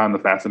where I find the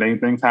fascinating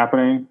things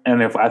happening.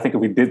 And if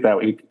we did that,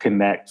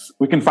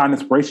 we can find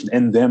inspiration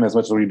in them as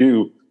much as we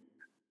do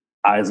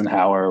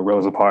Eisenhower,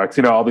 Rosa Parks,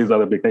 all these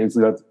other big things.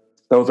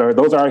 Those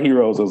are our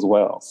heroes as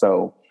well.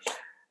 So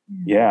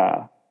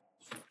yeah.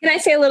 Can I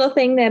say a little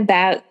thing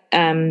about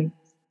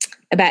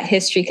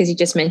history? Because you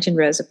just mentioned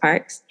Rosa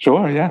Parks.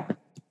 Sure, yeah.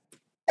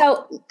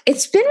 So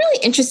it's been really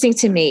interesting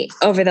to me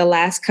over the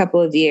last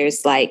couple of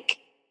years, like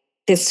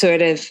this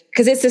sort of,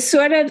 because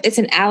it's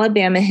an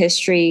Alabama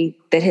history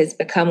that has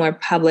become more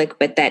public,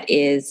 but that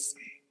is,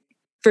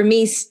 for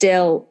me,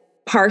 still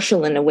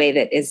partial in a way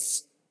that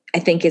is, I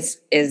think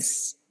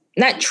is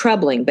not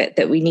troubling, but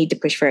that we need to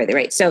push further,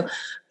 right? So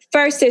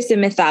first, there's the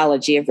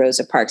mythology of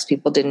Rosa Parks.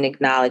 People didn't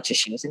acknowledge that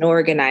she was an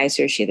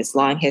organizer. She had this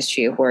long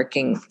history of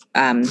working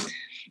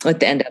with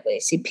the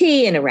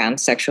NAACP and around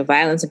sexual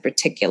violence in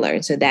particular.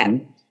 And so that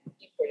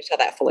to tell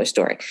that fuller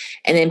story.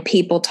 And then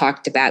people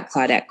talked about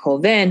Claudette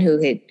Colvin, who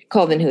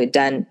had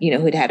done,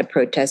 who'd had a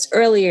protest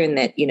earlier, and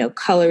that,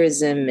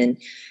 colorism and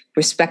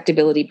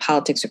respectability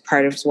politics are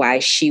part of why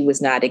she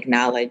was not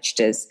acknowledged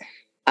as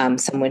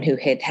someone who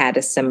had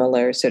a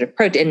similar sort of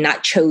protest and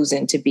not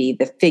chosen to be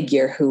the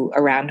figure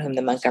around whom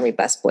the Montgomery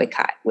bus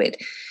boycott would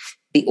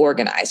be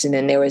organized. And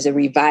then there was a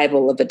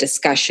revival of a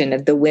discussion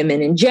of the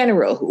women in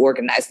general who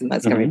organized the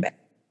Montgomery bus.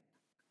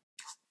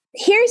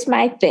 Here's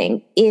my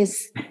thing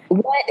is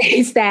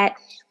that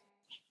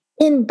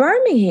in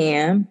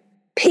Birmingham,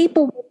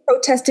 people were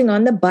protesting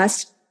on the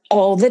bus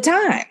all the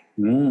time.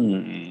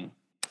 20s,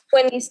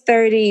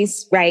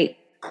 30s, right?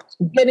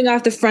 Getting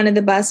off the front of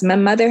the bus. My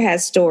mother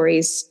has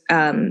stories,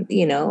 in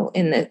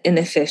the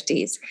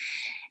 50s.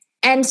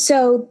 And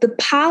so the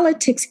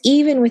politics,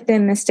 even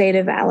within the state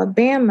of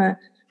Alabama,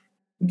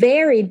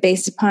 varied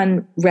based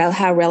upon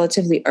how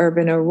relatively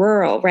urban or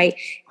rural, right?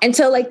 And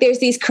so like there's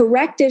these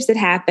correctives that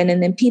happen,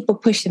 and then people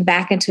push them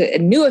back into a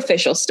new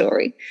official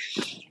story.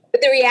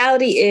 But the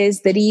reality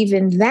is that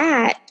even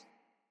that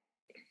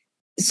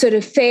sort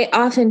of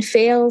often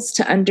fails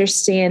to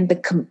understand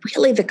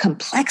the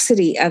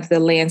complexity of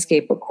the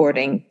landscape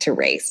according to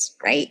race,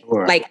 right?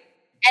 Sure.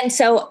 And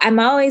so I'm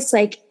always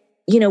like,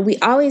 we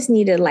always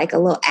needed like a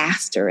little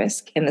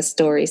asterisk in the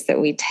stories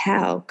that we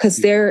tell, because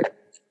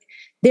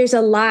there's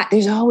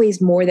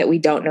always more that we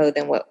don't know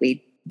than what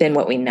we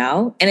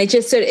know. And it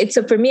just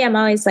so for me, I'm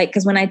always like,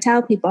 because when I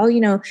tell people,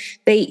 in the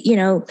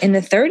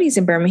 30s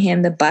in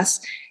Birmingham, the bus,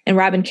 and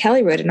Robin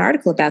Kelly wrote an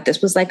article about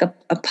this, was like a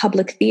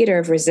public theater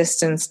of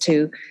resistance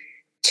to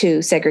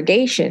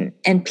segregation.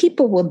 And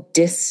people will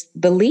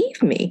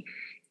disbelieve me.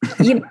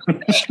 Like,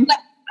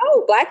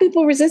 oh, Black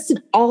people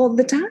resisted all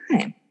the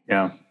time.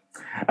 Yeah.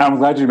 I'm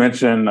glad you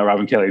mentioned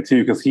Robin Kelly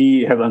too, because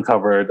he has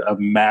uncovered a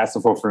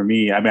massive, for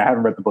me, I mean, I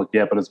haven't read the book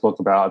yet, but it's a book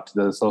about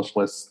the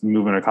socialist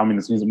movement or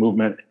communist music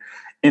movement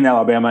in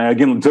Alabama. And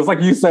again, just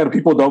like you said,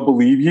 people don't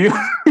believe you.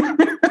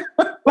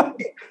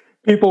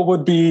 People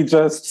would be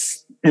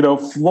just,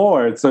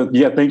 floored. So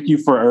yeah, thank you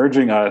for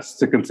urging us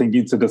to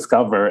continue to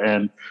discover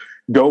and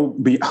oh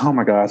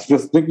my gosh,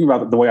 just thinking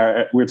about the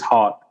way we're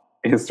taught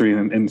history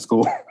in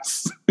schools.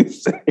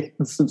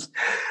 It's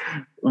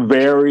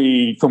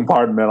very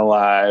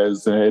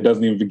compartmentalized, and it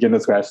doesn't even begin to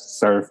scratch the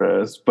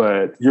surface.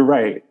 But you're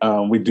right.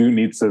 We do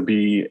need to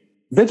be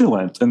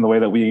vigilant in the way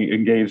that we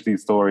engage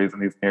these stories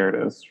and these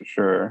narratives, for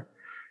sure.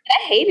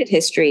 I hated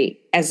history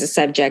as a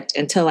subject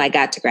until I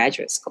got to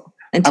graduate school.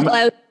 Until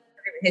I was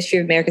in history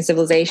of American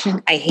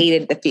civilization, I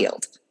hated the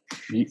field.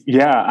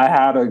 Yeah, I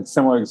had a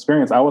similar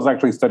experience. I was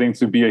actually studying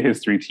to be a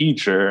history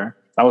teacher.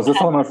 I was just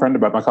telling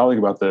my colleague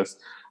about this.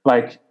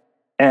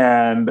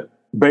 And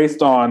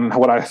based on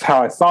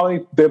how I saw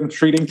them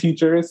treating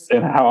teachers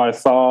and how I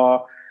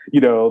saw,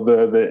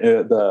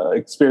 the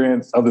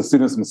experience of the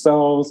students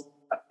themselves,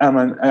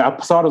 I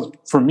saw it as,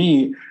 for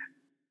me,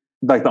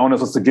 like the onus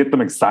was to get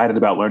them excited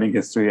about learning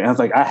history. And it's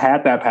like, I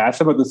had that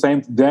passion, but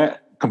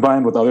that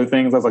combined with other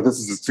things, I was like, this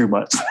is just too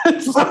much.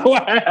 So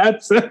I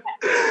had to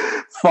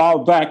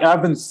fall back.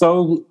 I've been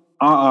so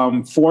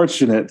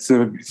fortunate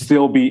to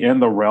still be in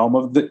the realm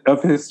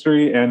of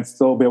history and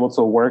still be able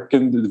to work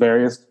in the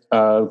various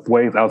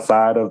ways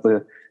outside of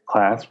the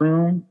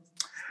classroom.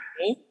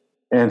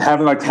 And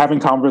having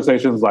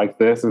conversations like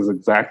this is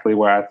exactly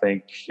where I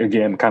think,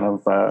 again, kind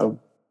of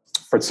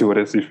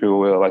fortuitous, if you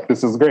will. Like,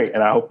 this is great.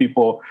 And I hope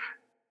people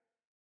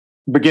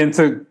begin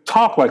to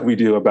talk like we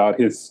do about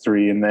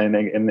history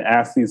and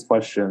ask these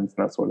questions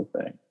and that sort of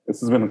thing. This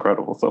has been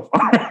incredible so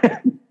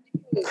far.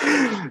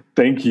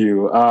 Thank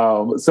you.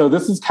 So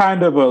this is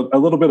kind of a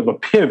little bit of a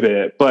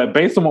pivot, but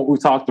based on what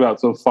we've talked about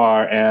so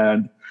far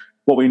and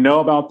what we know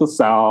about the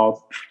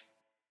South,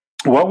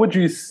 what would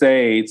you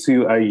say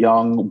to a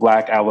young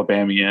Black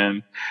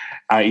Alabamian,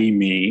 i.e.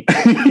 me?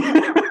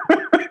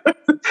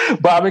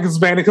 But I'm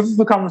expanding because this is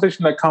a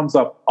conversation that comes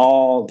up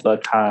all the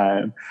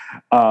time.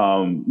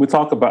 We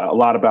talk a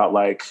lot about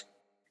like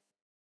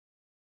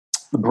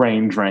the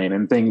brain drain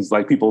and things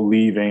like people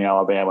leaving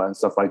Alabama and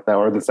stuff like that,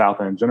 or the South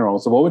in general.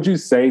 So what would you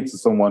say to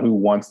someone who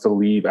wants to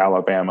leave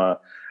Alabama,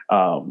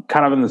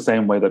 kind of in the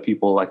same way that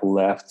people like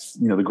left,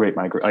 during the Great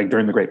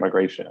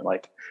Migration?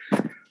 Like,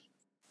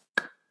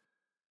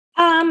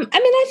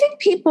 I think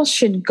people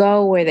should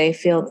go where they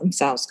feel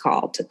themselves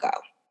called to go.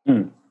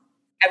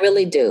 I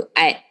really do.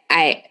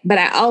 But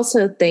I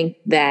also think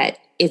that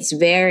it's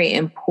very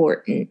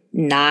important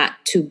not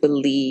to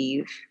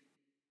believe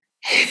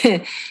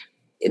the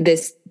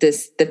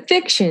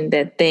fiction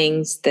that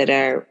things that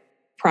are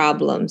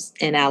problems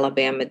in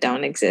Alabama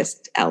don't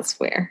exist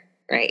elsewhere,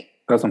 right?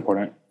 That's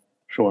important.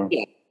 Sure.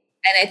 Yeah.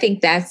 And I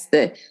think that's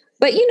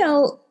but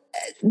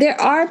there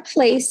are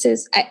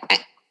places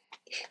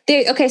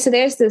so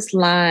there's this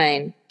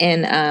line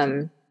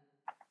in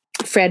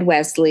Fred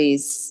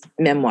Wesley's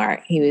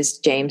memoir. He was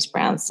James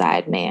Brown's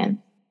sideman.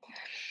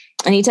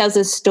 And he tells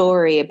a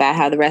story about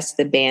how the rest of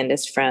the band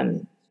is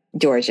from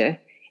Georgia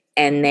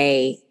and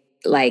they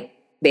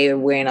were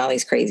wearing all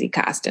these crazy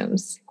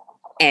costumes.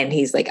 And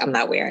he's like, I'm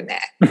not wearing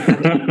that.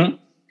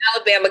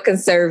 Alabama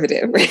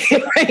conservative,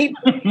 right?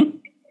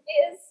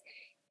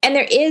 And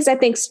there is, I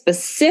think,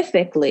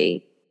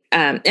 specifically,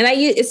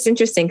 it's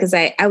interesting because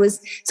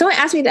someone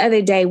asked me the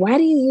other day, why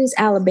do you use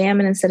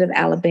Alabama instead of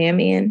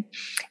Alabamian?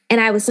 And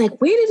I was like,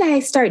 where did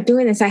I start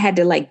doing this? I had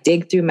to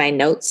dig through my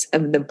notes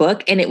of the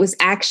book. And it was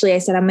actually, I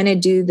said, I'm going to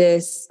do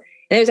this.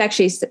 And there's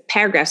actually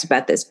paragraphs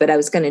about this, but I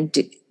was going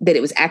to do that.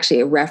 It was actually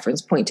a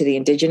reference point to the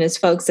indigenous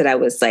folks that I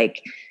was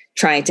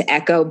trying to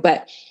echo.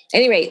 But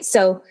anyway,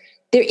 so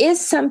there is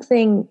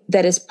something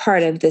that is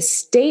part of the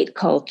state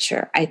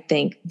culture, I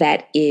think,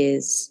 that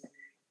is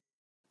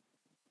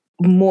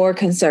more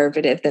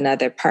conservative than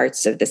other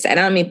parts of this. And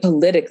I don't mean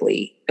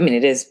politically. I mean,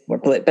 it is more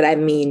political, but I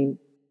mean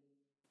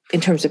in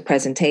terms of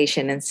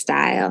presentation and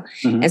style.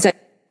 Mm-hmm. And so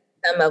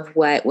some of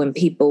when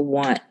people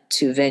want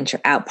to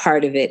venture out,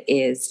 part of it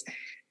is,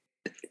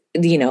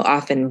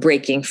 often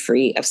breaking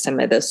free of some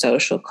of the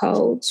social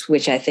codes,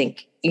 which I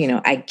think,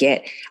 I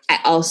get. I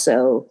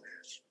also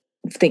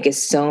think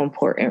it's so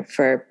important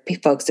for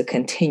folks to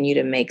continue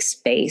to make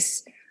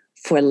space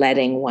for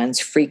letting one's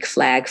freak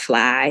flag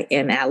fly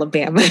in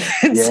Alabama.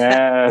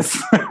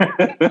 Yes.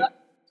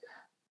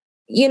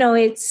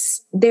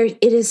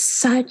 It is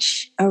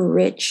such a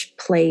rich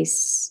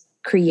place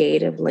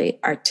creatively,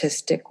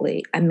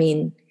 artistically. I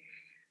mean,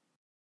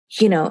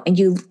 and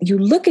you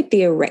look at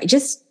the array,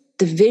 just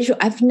the visual.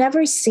 I've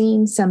never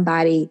seen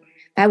somebody,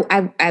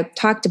 I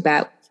talked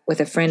about with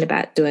a friend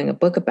about doing a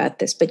book about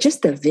this, but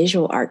just the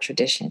visual art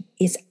tradition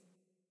is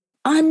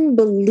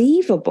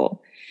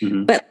unbelievable.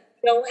 Mm-hmm. But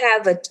you don't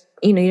have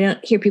you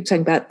don't hear people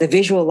talking about the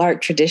visual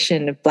art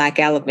tradition of Black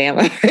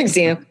Alabama, for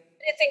example.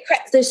 It's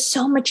incredible. There's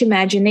so much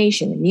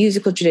imagination,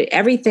 musical tradition,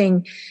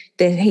 everything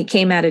that he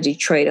came out of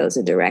Detroit as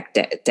a direct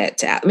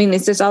I mean,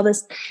 it's just all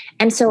this.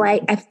 And so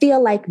I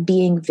feel like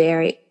being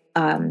very,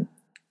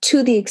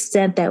 to the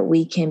extent that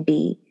we can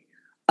be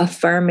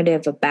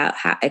affirmative about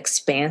how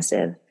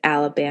expansive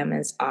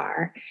Alabamans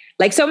are.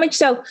 So much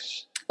so,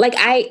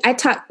 I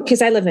talk,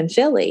 because I live in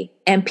Philly,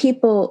 and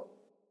people,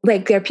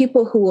 there are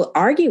people who will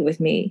argue with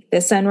me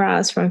that Sun Ra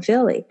is from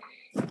Philly.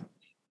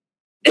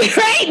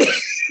 Right?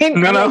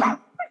 No.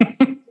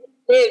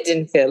 Lived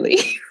in Philly,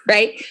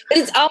 right? But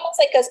it's almost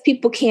like us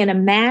people can't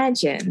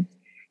imagine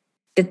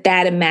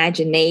that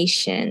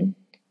imagination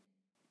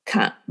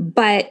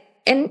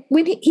and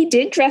when he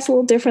did dress a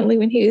little differently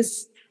when he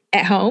was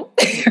at home,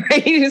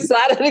 right? He was a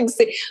lot of things,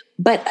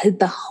 but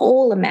the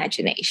whole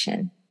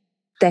imagination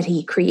that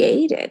he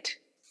created,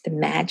 the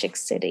Magic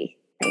City,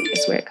 right,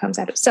 is where it comes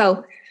out of.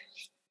 So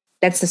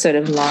that's the sort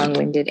of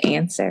long-winded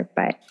answer,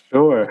 but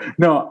sure.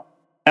 No,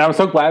 and I'm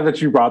so glad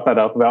that you brought that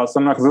up about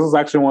Sun Ra, because this is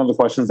actually one of the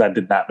questions that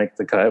did not make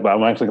the cut, but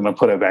I'm actually going to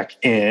put it back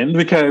in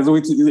because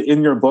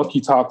in your book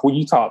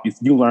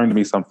you learned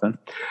me something.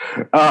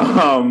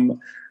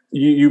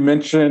 You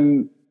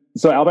mentioned,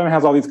 so Alabama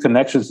has all these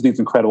connections to these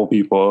incredible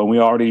people, and we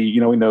already,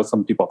 we know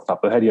some people off the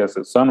top of the head. Yes,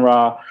 it's Sun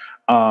Ra.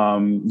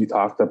 You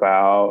talked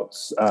about,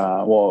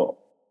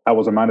 I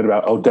was reminded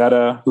about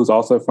Odetta, who's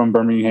also from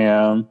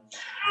Birmingham.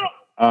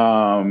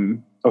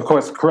 Of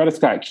course, Coretta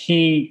Scott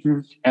Key,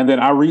 and then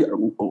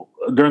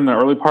during the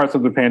early parts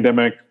of the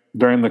pandemic,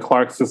 during the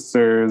Clark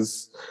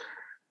Sisters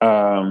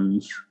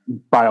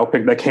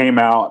biopic that came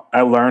out,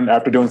 I learned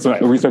after doing some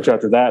research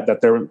after that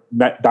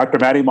Dr.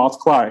 Mattie Moss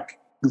Clark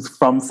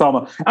from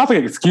Selma. I was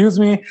like, excuse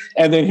me.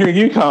 And then here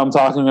you come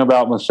talking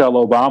about Michelle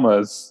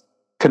Obama's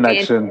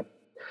connection. Yep.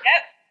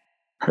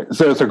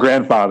 So it's her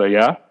grandfather,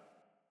 yeah?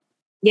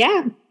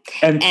 Yeah.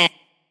 And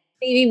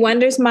Stevie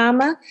Wonder's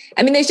mama.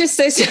 I mean, there's just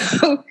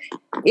so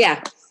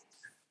yeah.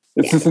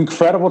 It's this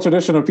incredible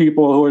tradition of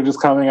people who are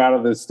just coming out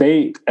of the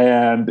state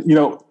and,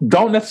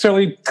 don't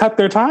necessarily cut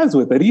their ties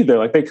with it either.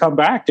 Like they come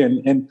back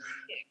and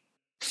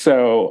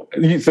so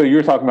you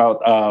were talking about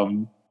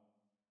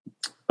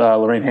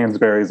Lorraine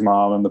Hansberry's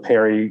mom and the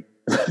Perry,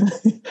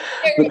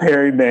 the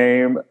Perry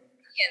name.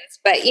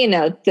 But,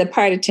 the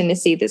part of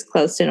Tennessee that's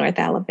close to North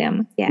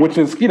Alabama. Yeah. Which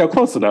is,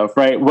 close enough,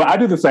 right? Well, I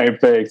do the same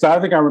thing. So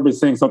I think I remember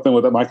seeing something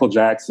with Michael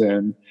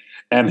Jackson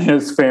and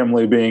his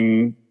family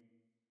being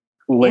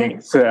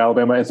linked to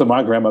Alabama. And so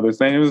my grandmother's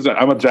name is,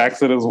 I'm a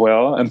Jackson as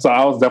well. And so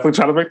I was definitely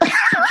trying to make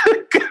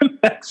that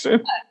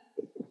connection.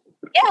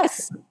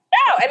 Yes. No,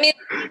 I mean,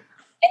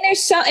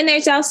 and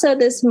there's also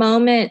this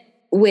moment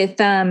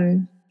with,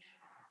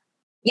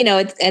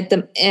 it's at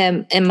the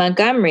in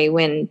Montgomery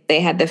when they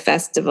had the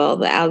festival,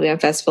 the Alabama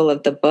Festival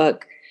of the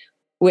Book,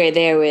 where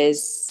there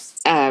was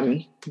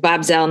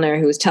Bob Zellner,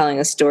 who was telling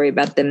a story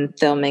about them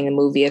filming a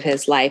movie of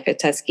his life at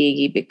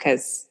Tuskegee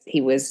because he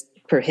was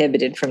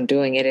prohibited from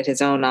doing it at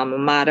his own alma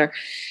mater.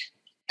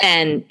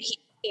 And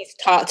he's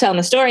telling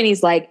the story, and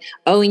he's like,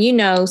 "Oh,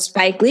 and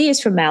Spike Lee is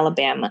from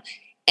Alabama."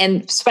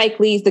 And Spike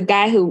Lee's the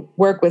guy who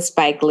worked with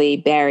Spike Lee,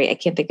 Barry, I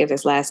can't think of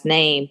his last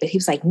name, but he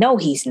was like, "No,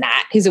 he's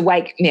not. He's a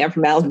white man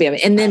from Alabama."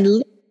 And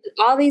then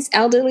all these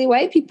elderly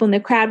white people in the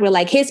crowd were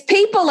like, "His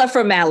people are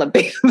from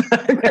Alabama."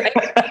 Right?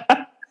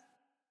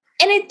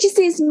 And it just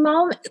these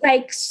moments,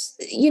 like,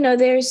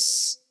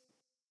 there's,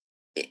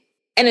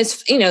 and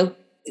it's,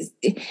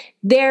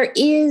 there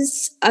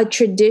is a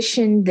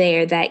tradition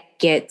there that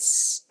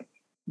gets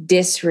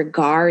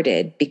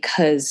disregarded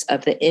because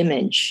of the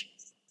image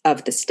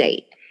of the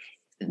state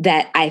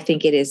that I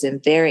think it is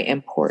very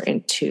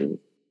important to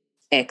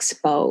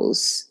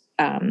expose,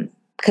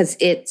 because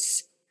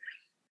it's,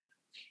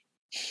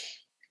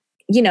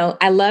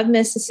 I love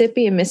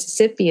Mississippi and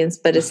Mississippians,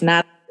 but it's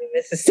not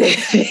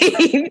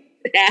Mississippi.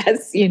 It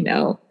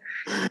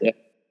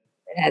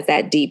has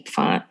that deep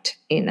font,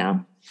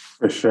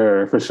 For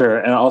sure.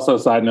 And also,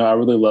 side note, I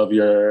really love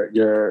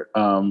your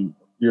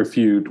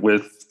feud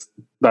with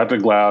Dr.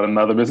 Glaude and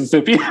other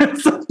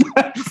Mississippians.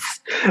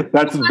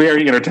 that's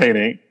very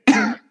entertaining.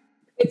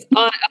 It's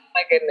on. Oh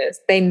my goodness,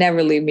 they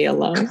never leave me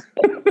alone.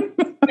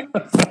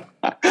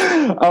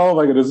 Oh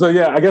my goodness. So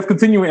yeah, I guess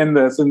continuing in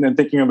this and then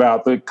thinking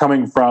about the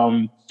coming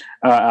from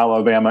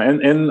Alabama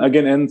and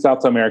again in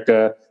South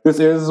America, this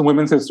is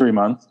Women's History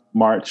Month.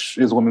 March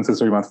is Women's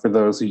History Month for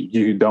those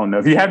who don't know.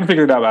 If you haven't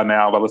figured it out by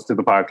now, by listening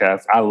to the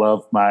podcast, I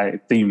love my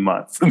theme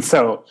months. And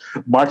so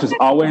March is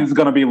always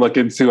going to be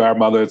looking to our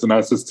mothers and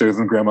our sisters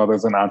and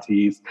grandmothers and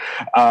aunties.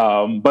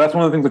 But that's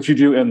one of the things that you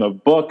do in the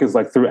book is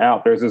like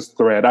throughout there's this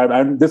thread.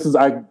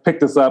 I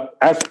picked this up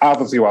as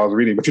obviously while I was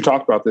reading, but you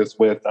talked about this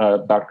with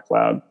Dr.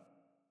 Glaude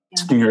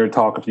in your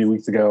talk a few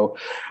weeks ago.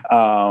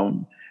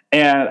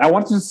 And I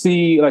wanted to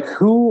see like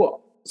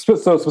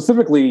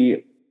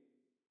specifically,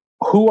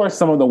 who are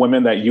some of the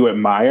women that you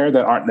admire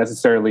that aren't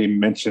necessarily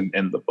mentioned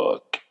in the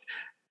book?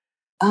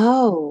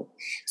 Oh,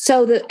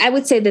 so I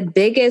would say the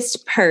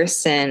biggest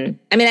person,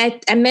 I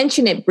mean, I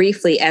mentioned it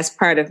briefly as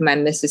part of my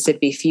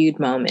Mississippi feud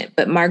moment,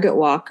 but Margaret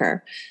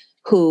Walker,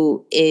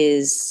 who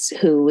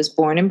was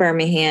born in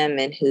Birmingham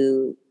and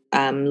who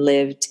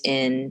lived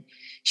in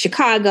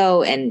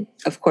Chicago and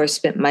of course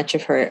spent much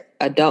of her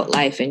adult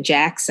life in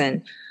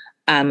Jackson,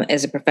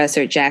 as a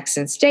professor at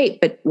Jackson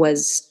State, but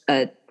was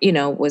a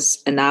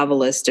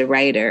novelist, a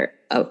writer,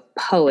 a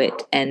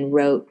poet, and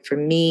wrote to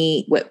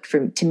me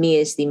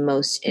is the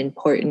most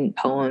important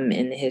poem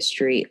in the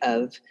history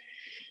of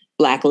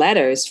Black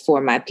letters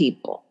for my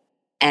people.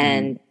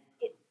 And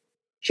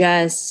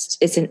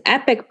it's an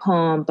epic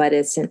poem, but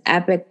it's an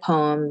epic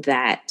poem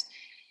that,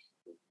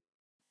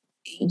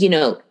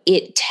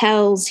 it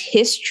tells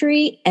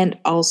history and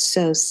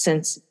also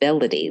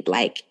sensibility,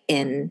 like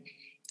in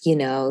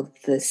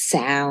the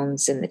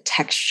sounds and the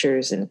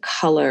textures and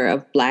color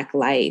of Black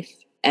life.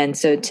 And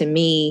so to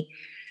me,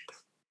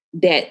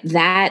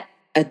 that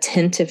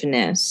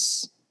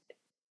attentiveness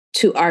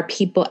to our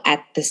people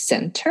at the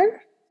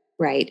center,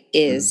 right,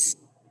 is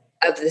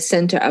of the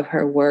center of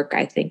her work.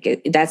 I think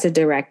that's a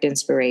direct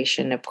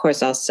inspiration. Of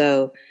course,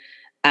 also,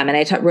 and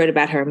I wrote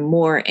about her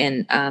more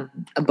in a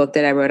book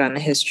that I wrote on the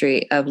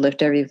history of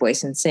Lift Every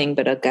Voice and Sing,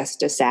 but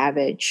Augusta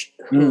Savage,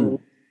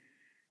 who,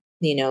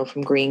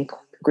 from Green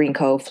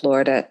Cove,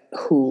 Florida,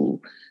 who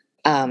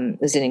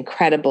was an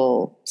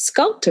incredible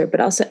sculptor,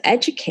 but also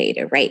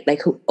educator, right?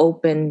 Like who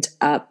opened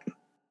up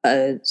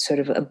a sort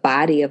of a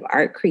body of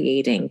art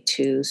creating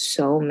to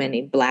so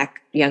many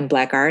young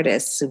Black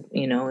artists,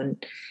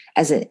 and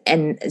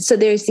so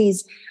there's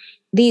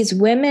these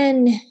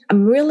women.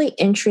 I'm really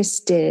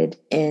interested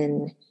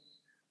in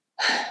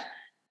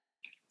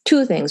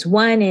two things.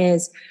 One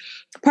is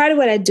part of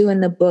what I do in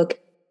the book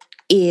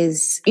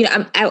is,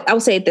 I will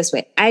say it this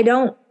way.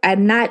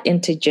 I'm not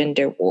into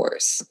gender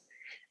wars.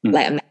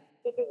 Like I'm not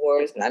into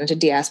wars, I'm not into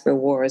diaspora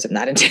wars, I'm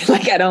not into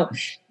like I don't.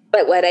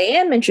 But what I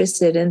am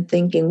interested in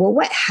thinking, well,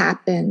 what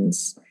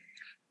happens?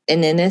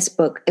 And in this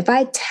book, if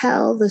I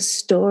tell the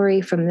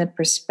story from the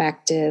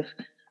perspective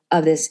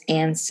of this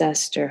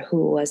ancestor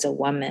who was a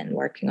woman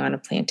working on a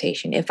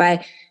plantation, if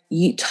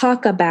you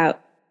talk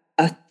about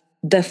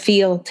the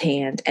field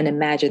hand and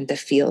imagine the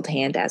field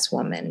hand as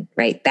woman,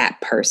 right?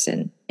 That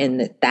person in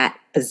that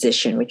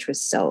position, which was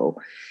so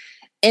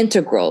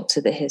integral to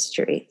the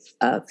history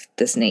of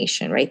this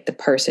nation, right? The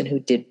person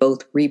who did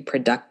both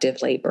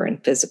reproductive labor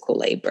and physical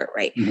labor,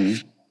 right?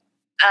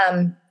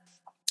 Mm-hmm.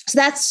 So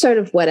that's sort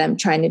of what I'm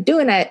trying to do.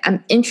 And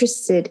I'm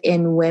interested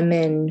in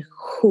women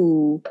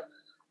who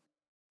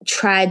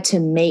tried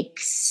to make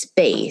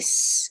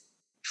space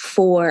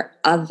for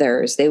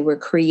others. They were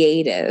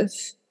creative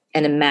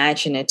and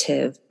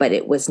imaginative, but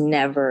it was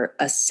never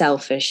a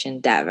selfish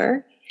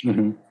endeavor.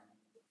 Mm-hmm.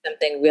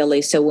 Something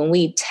really, so when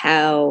we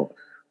tell,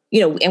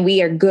 and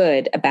we are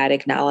good about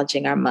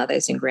acknowledging our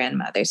mothers and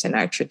grandmothers and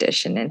our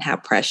tradition and how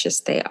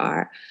precious they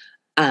are.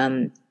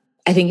 I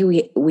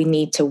think we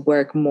need to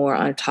work more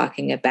on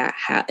talking about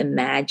how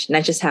not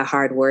just how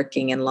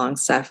hardworking and long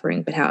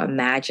suffering, but how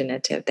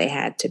imaginative they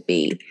had to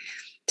be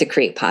to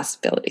create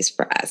possibilities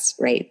for us,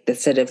 right? The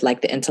sort of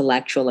like the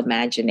intellectual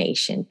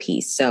imagination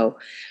piece. So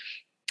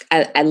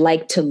I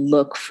like to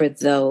look for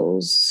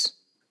those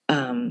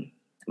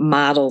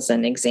models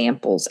and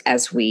examples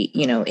as we,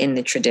 in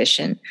the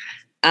tradition,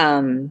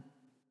 because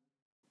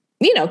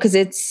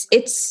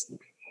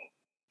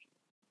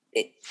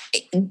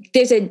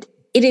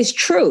it is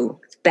true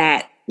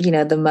that,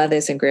 the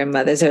mothers and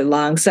grandmothers are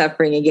long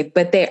suffering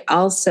but they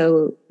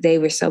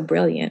were so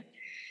brilliant.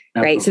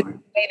 Absolutely. Right. So the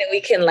way that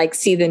we can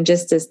see them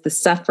just as the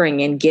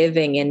suffering and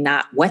giving and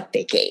not what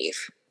they gave,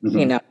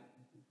 Mm-hmm.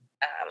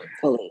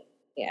 fully.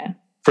 Yeah.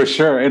 For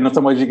sure. And in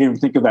some ways you can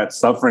think of that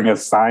suffering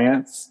as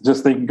science,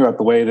 just thinking about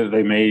the way that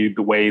they made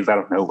the ways out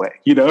of no way.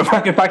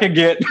 If I could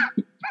get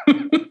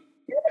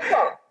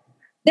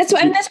that's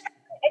why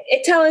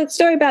it tell a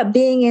story about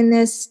being in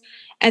this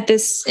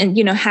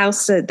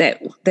house that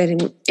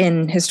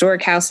in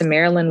historic house in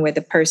Maryland where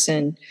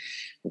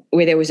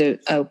there was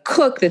a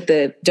cook that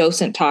the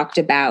docent talked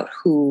about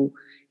who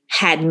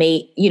had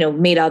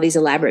made all these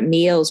elaborate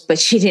meals, but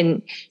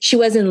she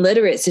wasn't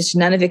literate, so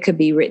none of it could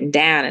be written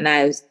down. And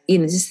I was,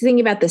 just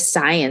thinking about the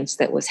science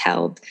that was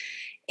held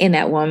in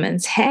that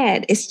woman's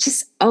head. It's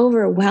just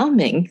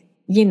overwhelming,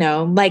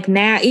 like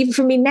now, even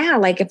for me now,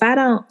 like if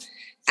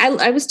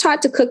I was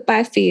taught to cook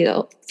by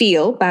feel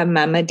by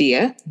Mama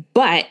Dia,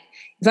 but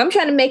if I'm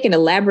trying to make an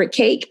elaborate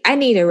cake, I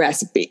need a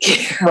recipe.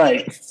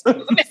 Right.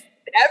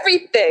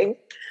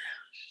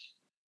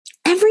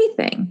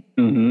 Everything.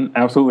 Mm-hmm,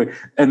 absolutely.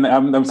 And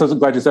I'm so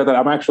glad you said that.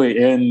 I'm actually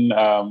in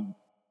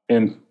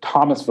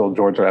Thomasville,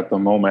 Georgia at the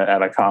moment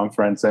at a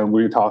conference, and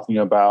we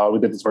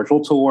did this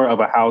virtual tour of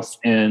a house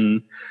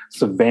in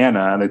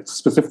Savannah, and it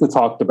specifically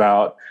talked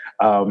about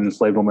an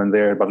enslaved woman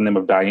there by the name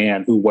of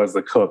Diane, who was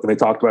the cook. And they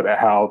talked about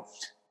how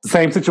the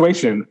same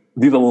situation,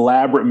 these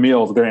elaborate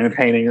meals, they're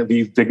entertaining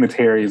these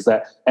dignitaries,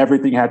 that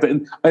everything had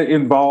to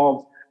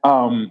involve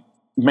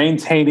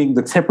maintaining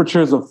the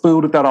temperatures of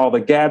food without all the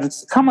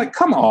gadgets. Come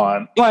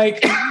on.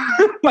 Like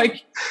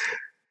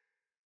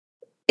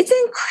it's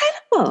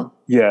incredible.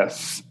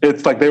 Yes.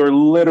 It's like they were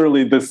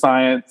literally the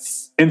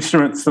science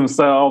instruments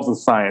themselves, the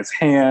science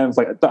hands.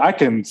 Like I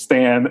can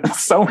stand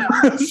so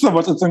much.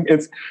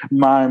 It's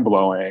mind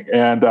blowing.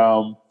 And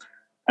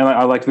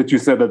I like that you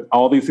said that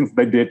all these things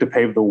they did to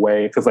pave the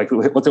way, because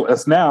look at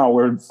us now,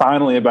 we're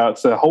finally about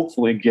to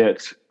hopefully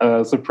get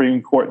a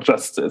Supreme Court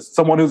justice,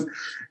 someone who's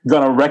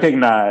going to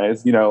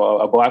recognize,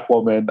 a Black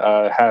woman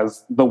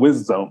has the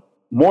wisdom,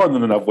 more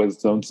than enough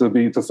wisdom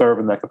to serve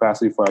in that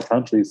capacity for our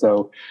country.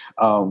 So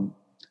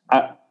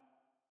I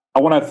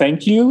want to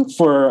thank you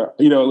for,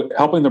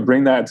 helping to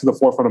bring that to the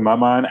forefront of my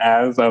mind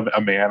as a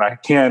man. I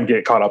can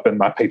get caught up in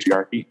my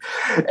patriarchy,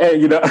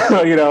 and,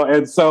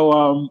 and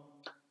so,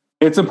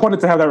 it's important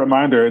to have that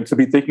reminder and to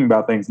be thinking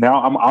about things.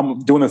 Now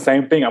I'm doing the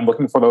same thing. I'm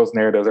looking for those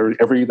narratives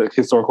every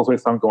historical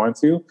space I'm going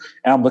to,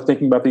 and I'm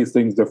thinking about these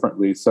things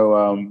differently. So,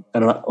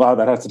 and a lot of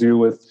that has to do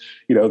with,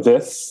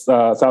 this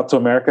South to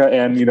America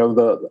and,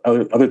 the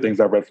other things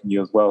I've read from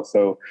you as well.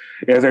 So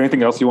is there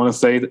anything else you want to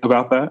say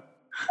about that?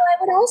 Well,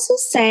 I would also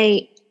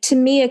say, to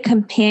me, a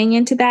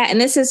companion to that,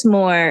 and this is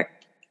more,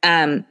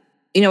 I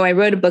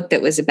wrote a book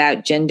that was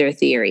about gender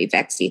theory,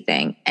 Vexy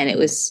thing, and it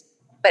was,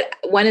 but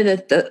one of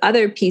the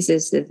other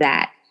pieces of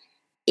that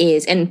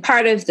is, and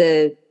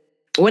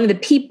one of the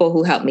people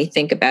who helped me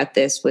think about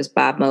this was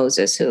Bob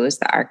Moses, who was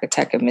the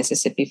architect of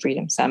Mississippi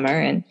Freedom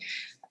Summer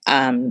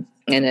and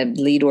a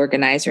lead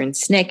organizer in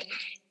SNCC.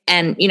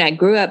 And, I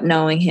grew up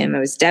knowing him. I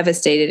was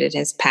devastated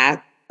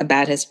at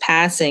about his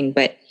passing,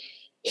 but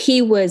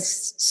he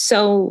was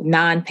so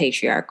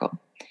non-patriarchal.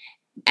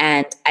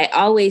 And I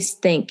always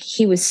think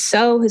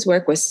his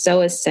work was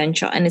so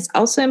essential. And it's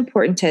also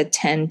important to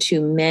attend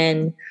to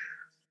men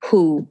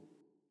who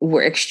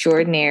were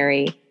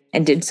extraordinary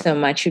and did so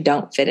much who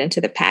don't fit into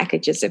the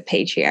packages of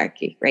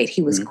patriarchy, right?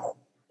 He was,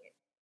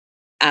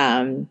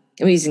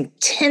 he was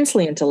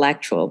intensely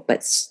intellectual,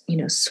 but,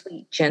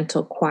 sweet,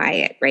 gentle,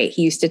 quiet, right?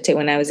 He used to take,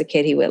 when I was a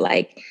kid, he would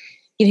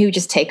he would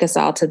just take us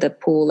all to the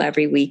pool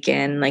every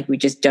weekend. Like we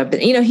just jump in,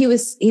 he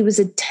was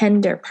a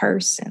tender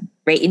person,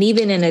 right? And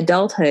even in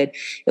adulthood,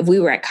 if we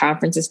were at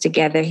conferences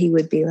together, he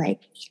would be like,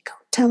 go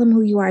tell him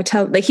who you are.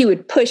 He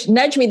would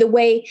nudge me the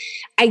way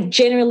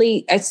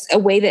it's a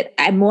way that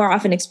I more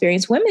often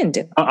experience women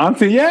do.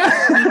 Auntie,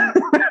 yeah.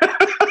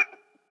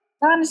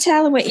 On to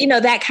tell him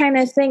that kind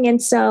of thing.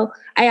 And so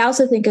I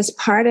also think as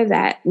part of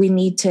that, we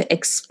need to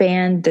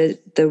expand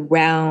the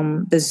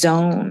realm, the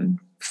zone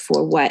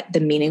for what the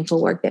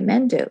meaningful work that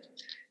men do.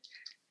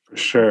 For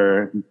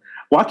sure.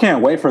 Well, I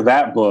can't wait for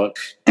that book.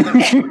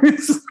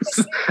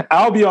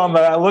 I'll be on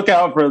the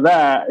lookout for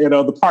that,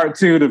 the part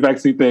 2 to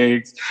Vexy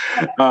Things,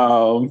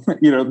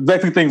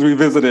 Vexy Things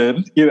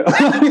Revisited,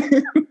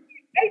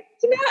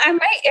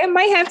 I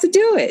might have to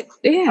do it.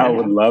 Yeah. I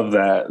would love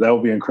that. That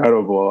would be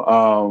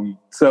incredible.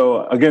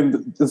 So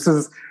again,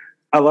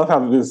 I love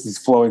how this is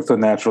flowing so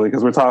naturally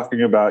because we're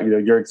talking about,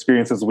 your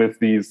experiences with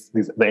the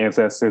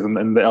ancestors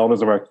and the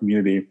elders of our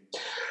community.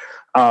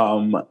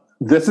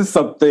 This is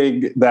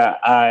something that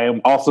I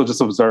am also just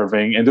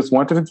observing and just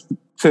wanted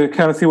to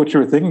kind of see what you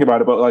were thinking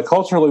about it. But like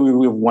culturally,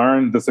 we've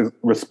learned this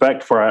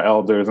respect for our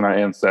elders and our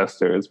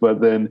ancestors,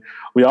 but then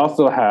we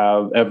also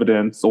have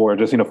evidence or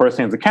just,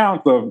 firsthand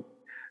accounts of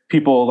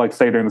people like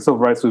say during the civil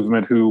rights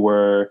movement who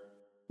were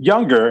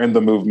younger in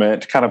the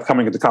movement kind of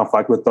coming into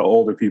conflict with the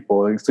older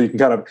people. And so you can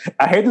kind of,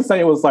 I hate to say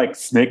it was like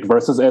SNCC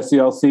versus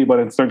SCLC, but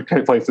in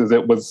certain places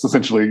it was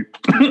essentially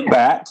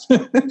that.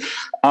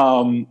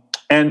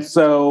 And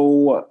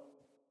so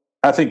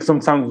I think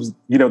sometimes,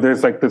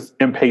 there's like this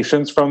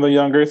impatience from the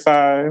younger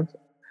side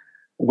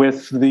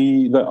with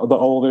the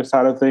older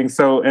side of things.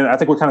 So, and I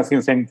think we're kind of seeing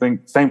the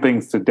same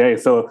things today.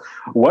 So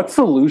what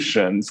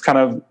solutions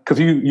because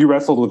you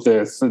wrestled with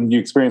this and you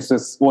experienced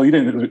this, well, you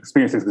didn't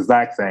experience this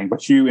exact thing,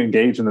 but you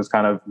engaged in this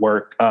kind of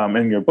work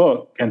in your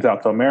book, In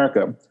South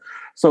America.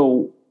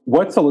 So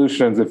what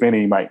solutions, if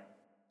any, might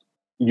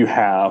you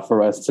have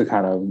for us to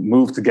kind of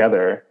move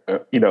together,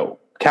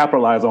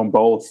 capitalize on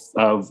both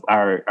of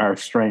our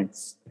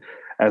strengths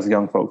as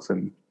young folks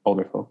and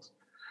older folks?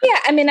 Yeah,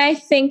 I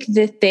think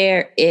that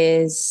there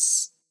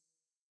is...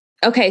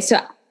 Okay, so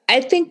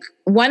I think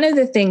one of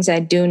the things I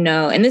do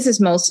know, and this is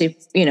mostly,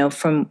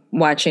 from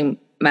watching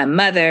my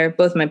mother,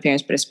 both my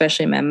parents, but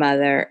especially my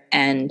mother.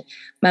 And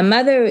my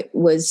mother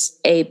was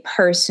a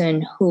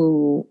person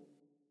who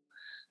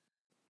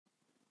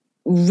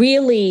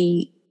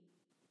really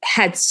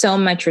had so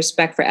much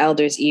respect for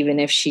elders, even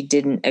if she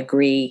didn't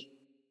agree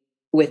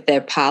with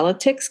their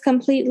politics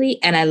completely.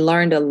 And I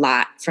learned a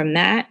lot from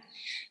that.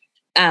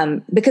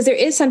 Because there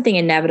is something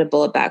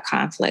inevitable about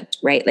conflict,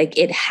 right? Like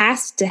it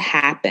has to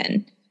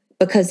happen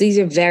because these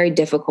are very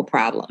difficult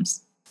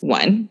problems.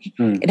 One,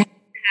 it has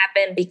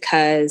to happen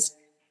because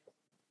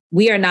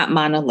we are not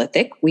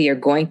monolithic. We are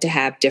going to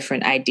have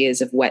different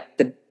ideas of what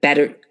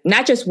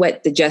not just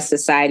what the just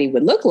society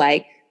would look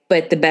like,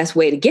 but the best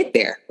way to get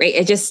there, right?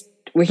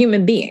 We're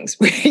human beings.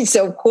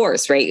 So of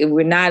course, right?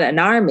 We're not an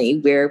army.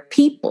 We're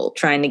people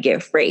trying to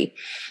get free.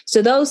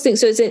 So those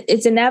things, so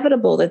it's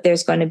inevitable that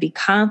there's going to be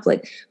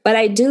conflict. But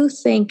I do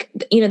think,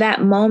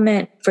 that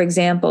moment, for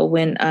example,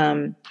 when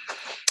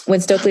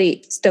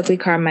Stokely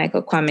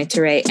Carmichael, Kwame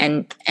Ture,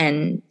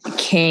 and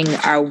King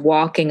are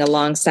walking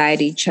alongside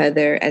each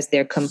other as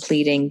they're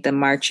completing the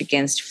March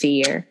Against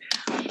Fear,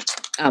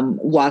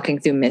 walking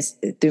through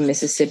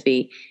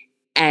Mississippi,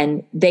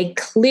 and they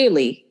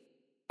clearly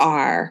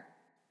are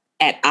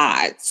at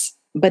odds,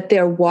 but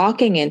they're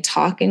walking and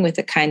talking with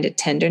a kind of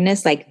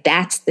tenderness. Like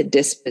that's the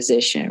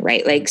disposition,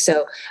 right? Like,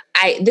 so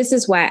this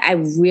is why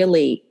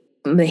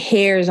the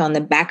hairs on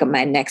the back of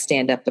my neck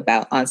stand up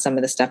on some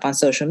of the stuff on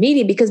social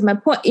media, because my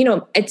point,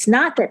 it's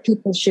not that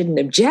people shouldn't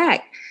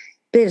object,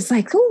 but it's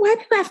like, oh, why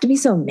do you have to be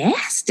so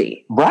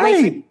nasty?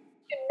 Right. Like,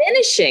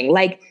 diminishing,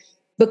 like,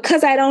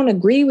 because I don't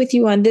agree with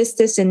you on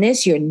this, and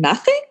this, you're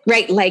nothing,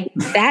 right? Like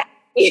that,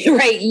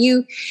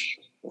 right?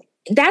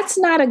 That's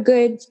not a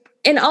good.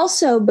 And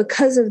also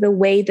because of the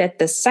way that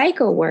the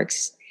cycle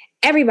works,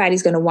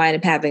 everybody's going to wind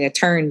up having a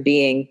turn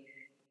being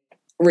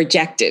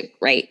rejected,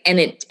 right? And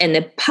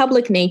the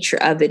public nature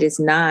of it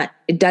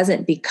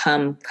doesn't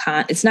become,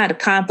 it's not a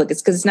conflict.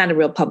 It's because it's not a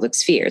real public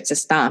sphere. It's a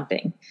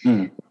stomping.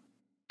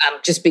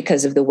 Just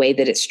because of the way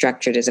that it's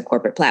structured as a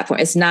corporate platform.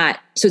 It's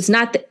not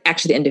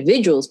actually the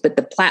individuals, but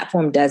the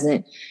platform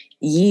doesn't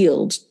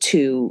yield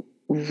to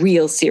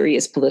real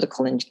serious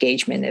political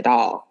engagement at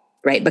all.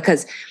 Right?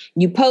 Because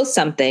you post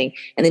something,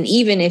 and then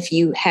even if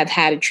you have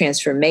had a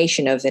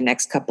transformation over the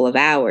next couple of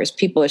hours,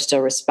 people are still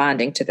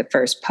responding to the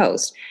first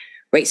post,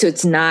 right? So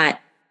it's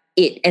not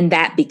it, and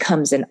that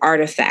becomes an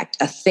artifact,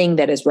 a thing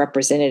that is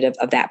representative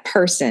of that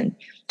person.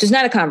 So it's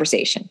not a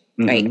conversation,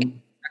 right?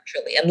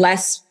 Structurally,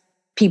 unless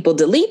people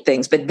delete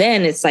things, but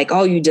then it's like,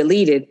 oh, you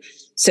deleted,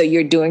 so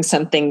you're doing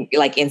something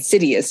like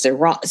insidious or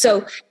wrong.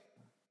 So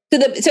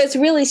it's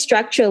really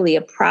structurally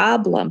a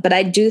problem, but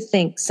I do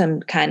think some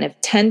kind of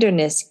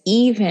tenderness,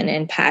 even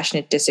in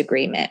passionate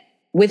disagreement,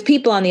 with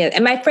people on the other,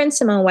 and my friend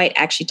Simone White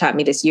actually taught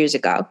me this years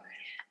ago,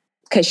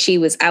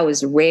 because I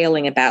was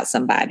railing about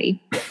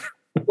somebody.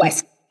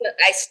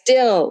 I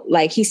still,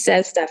 like, he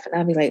says stuff and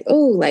I'll be like,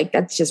 oh, like,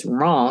 that's just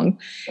wrong.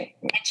 And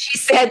she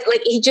said,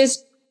 like, he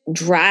just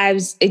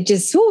drives, it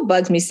just so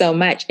bugs me so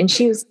much. And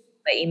she was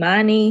like,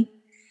 Imani,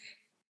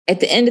 at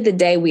the end of the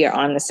day, we are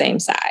on the same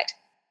side.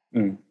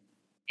 And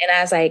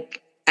I was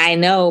like, I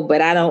know,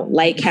 but I don't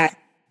like how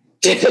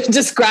it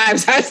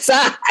describes our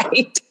side.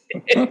 It's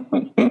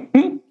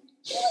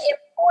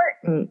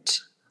important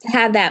to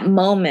have that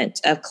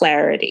moment of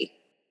clarity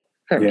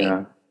for me.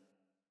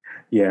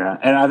 Yeah,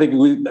 and I think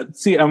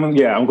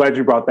I'm glad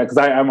you brought that, because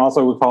I'm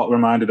also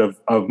reminded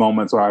of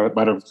moments where I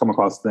might have come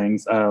across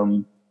things.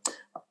 So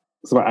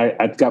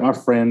I got my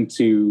friend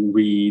to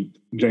read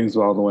James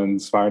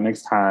Baldwin's Fire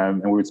Next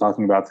Time, and we were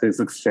talking about his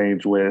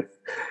exchange with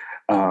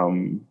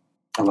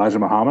Elijah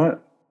Muhammad.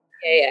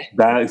 Yeah.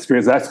 That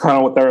experience, that's kind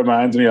of what that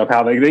reminds me of,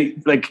 how they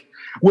like,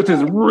 which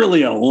is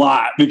really a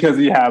lot, because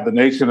you have the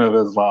Nation of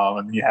Islam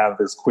and you have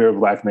this queer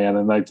Black man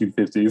in the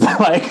 1950s,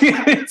 like,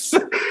 it's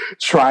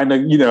trying to,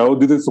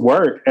 do this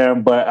work.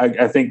 But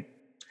I think,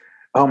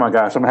 oh my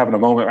gosh, I'm having a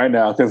moment right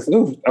now, because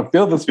I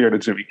feel the spirit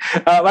of Jimmy.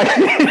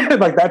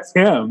 Like that's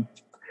him.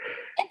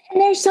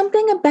 And there's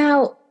something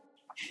about,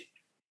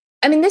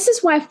 this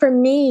is why for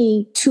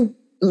me to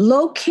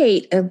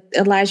locate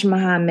Elijah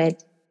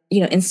Muhammad,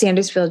 in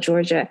Sandersville,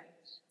 Georgia,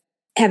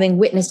 having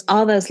witnessed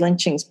all those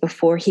lynchings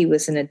before he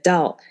was an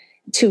adult,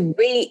 to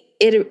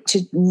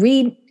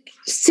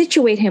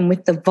situate him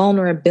with the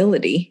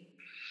vulnerability,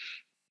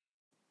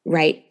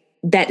 right,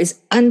 that is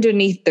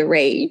underneath the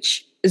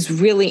rage is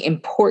really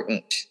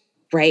important,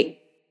 right?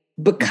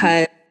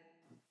 Because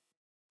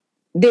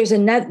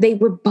they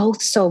were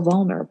both so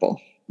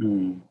vulnerable.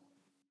 And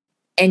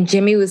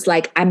Jimmy was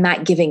like, I'm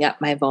not giving up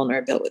my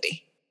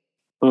vulnerability.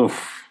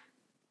 Oof.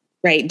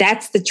 Right.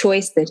 That's the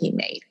choice that he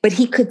made. But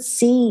he could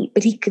see,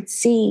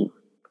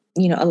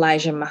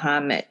 Elijah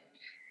Muhammad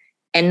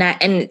and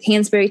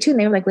Hansberry too. And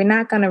they were like, we're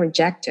not going to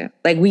reject him.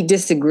 Like, we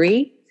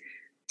disagree,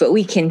 but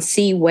we can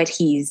see what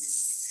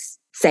he's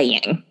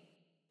saying,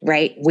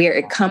 right? Where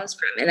it comes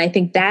from. And I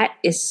think that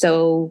was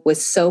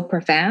so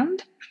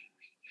profound.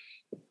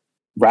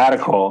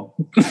 Radical.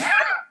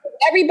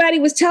 Everybody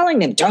was telling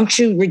them, don't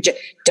you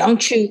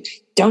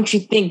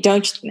think,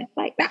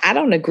 like, I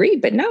don't agree,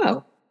 but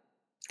no.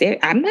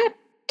 I'm not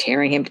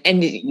tearing him.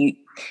 And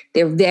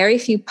there are very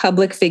few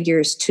public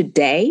figures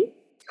today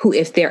who,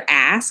 if they're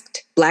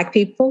asked, Black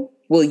people,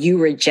 will you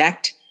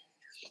reject?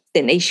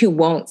 Then they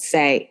won't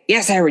say,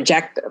 yes, I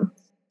reject them,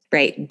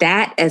 right?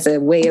 That as a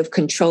way of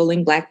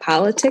controlling Black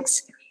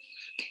politics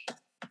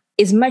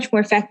is much more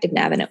effective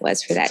now than it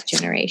was for that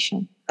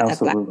generation.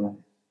 Absolutely.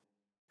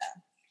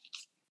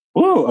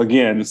 Woo,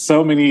 again,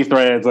 so many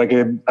threads I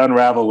could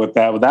unravel with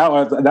that. But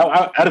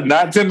I did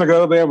not intend to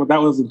go there, but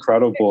that was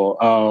incredible.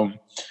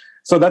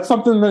 So that's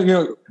something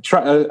that,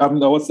 try,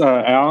 what's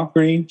Al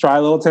Green? Try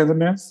a little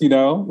tenderness,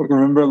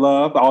 remember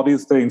love, all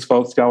these things,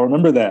 folks. Y'all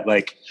remember that.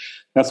 Like,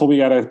 that's what we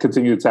got to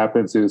continue to tap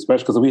into,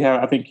 especially because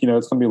I think, it's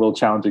going to be a little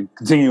challenging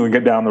continuing to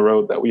get down the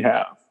road that we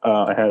have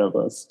ahead of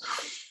us.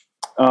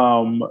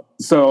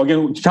 So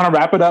again, trying to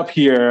wrap it up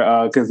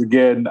here, because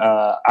again,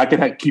 I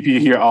could keep you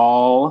here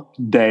all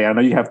day. I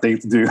know you have things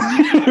to do,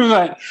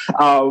 but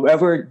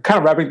as we're kind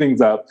of wrapping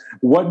things up,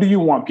 what do you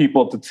want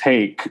people to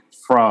take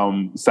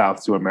from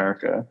South to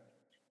America?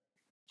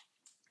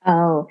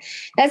 Oh,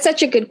 that's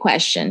such a good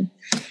question.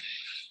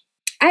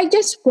 I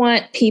just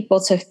want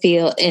people to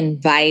feel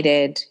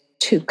invited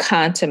to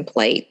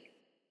contemplate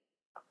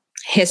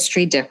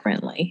history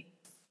differently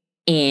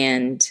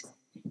and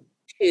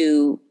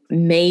to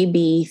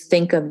maybe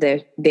think of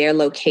their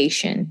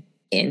location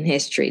in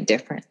history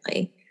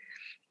differently,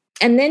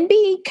 and then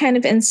be kind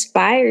of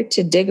inspired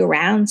to dig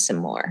around some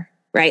more,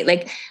 right?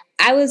 Like,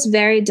 I was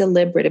very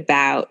deliberate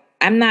about,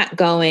 I'm not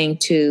going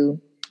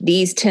to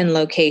these 10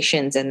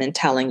 locations and then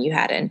telling you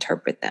how to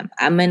interpret them.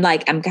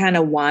 I'm kind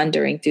of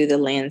wandering through the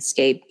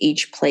landscape.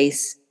 Each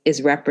place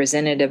is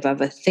representative of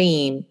a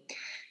theme,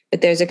 but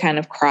there's a kind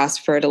of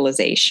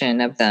cross-fertilization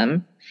of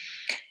them.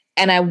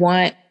 And I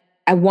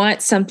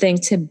want something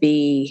to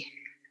be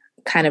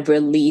kind of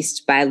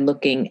released by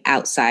looking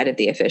outside of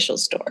the official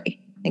story.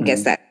 I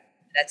guess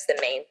that's the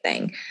main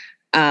thing.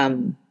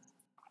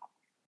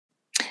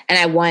 And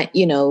I want,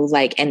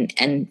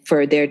 and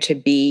for there to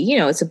be,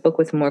 it's a book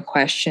with more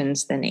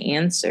questions than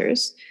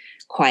answers,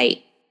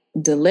 quite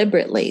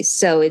deliberately.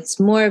 So it's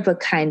more of a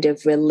kind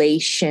of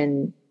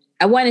relation.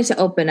 I wanted to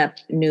open up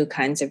new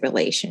kinds of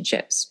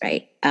relationships,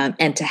 right?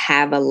 And to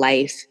have a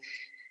life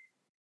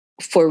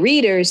for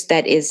readers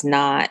that is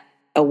not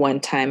a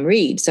one-time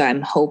read. So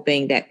I'm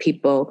hoping that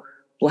people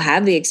will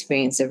have the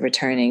experience of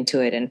returning to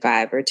it in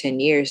 5 or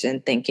 10 years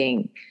and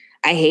thinking,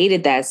 I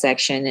hated that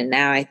section and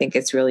now I think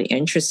it's really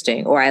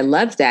interesting, or I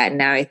loved that and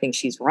now I think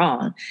she's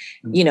wrong.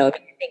 I think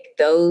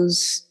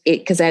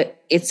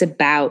it's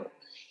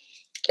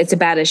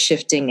about a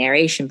shifting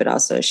narration, but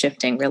also a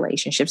shifting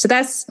relationship. So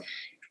that's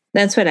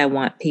what I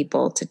want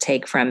people to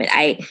take from it.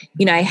 I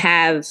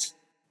have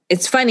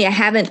it's funny.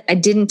 I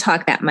didn't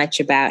talk that much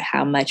about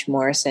how much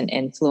Morrison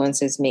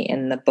influences me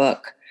in the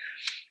book,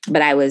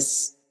 but I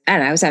was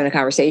having a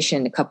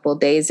conversation a couple of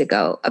days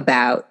ago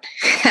about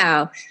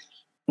how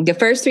the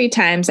first 3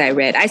 times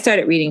I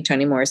started reading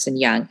Toni Morrison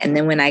young. And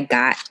then when I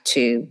got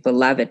to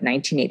Beloved,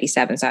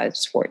 1987, so I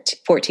was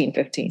 14,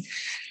 15,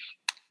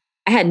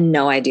 I had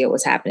no idea what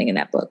was happening in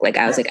that book. Like,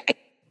 I was like,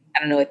 I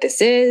don't know what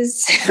this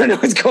is. I don't know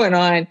what's going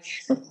on.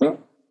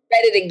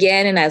 Read it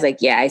again, and I was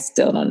like, yeah, I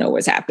still don't know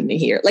what's happening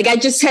here. Like, I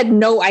just had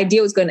no idea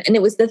what was going on. And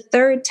it was the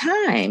third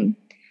time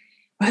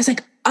where I was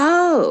like,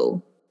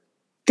 oh,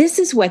 this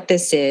is what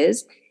this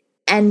is.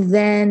 And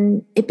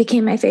then it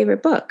became my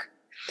favorite book.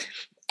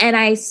 And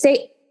I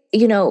say,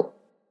 and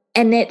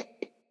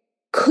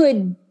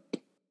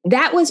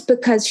that was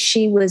because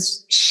she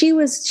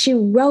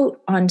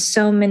wrote on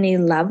so many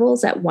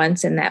levels at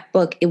once in that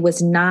book. It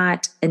was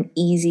not an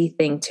easy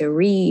thing to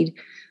read,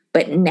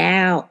 but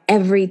now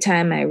every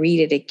time I read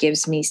it, it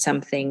gives me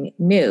something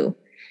new.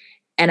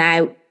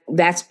 And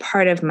that's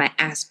part of my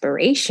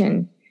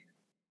aspiration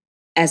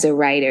as a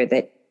writer,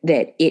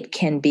 that it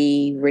can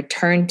be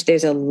returned.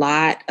 There's a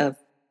lot of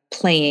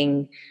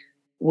playing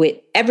with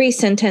every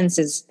sentence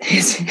as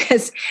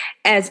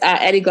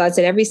Eddie Glaude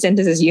said, every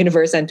sentence is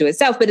universe unto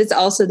itself, but it's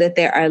also that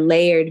there are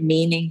layered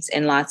meanings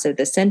in lots of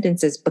the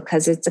sentences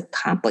because it's a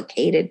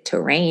complicated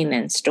terrain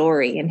and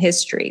story and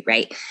history,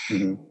 right?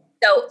 Mm-hmm.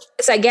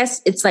 So I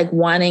guess it's like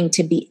wanting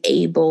to be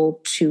able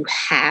to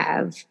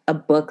have a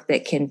book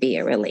that can be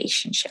a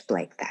relationship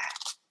like that.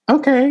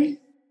 Okay.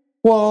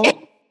 Well,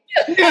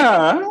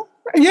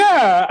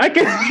 yeah, I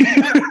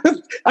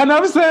can.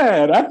 Enough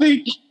said. I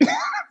think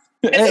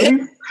at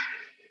least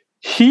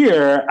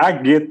here, I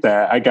get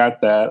that. I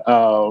got that.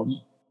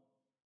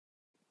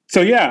 So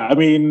yeah, I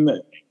mean,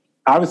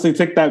 obviously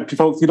take that,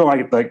 folks. You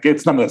don't like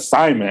it's not an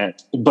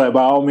assignment, but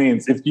by all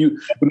means,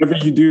 whenever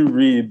you do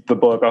read the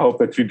book, I hope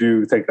that you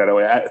do take that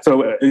away.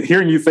 So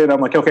hearing you say that,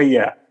 I'm like, okay,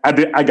 yeah,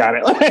 I got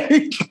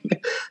it,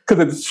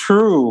 because it's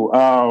true.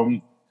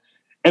 And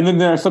then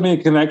there are so many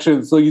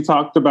connections. So you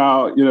talked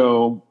about,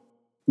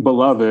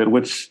 Beloved,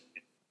 which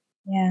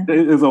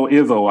is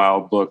a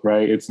wild book,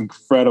 right? It's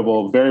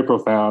incredible, very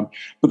profound.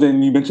 But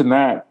then you mentioned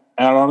that,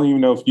 and I don't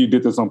even know if you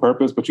did this on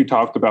purpose, but you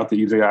talked about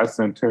the EJI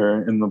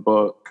Center in the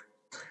book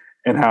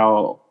and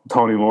how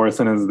Toni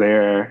Morrison is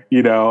there,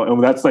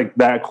 and that's like,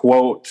 that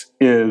quote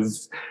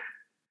is,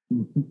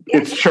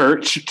 it's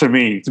church to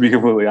me, to be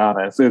completely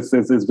honest.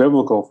 It's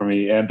biblical for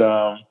me. And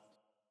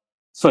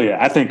so yeah,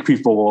 I think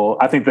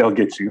they'll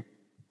get you.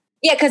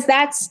 Yeah, because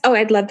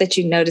I'd love that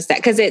you noticed that.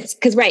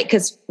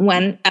 Because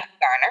one,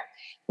 Garner,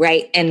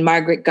 right? And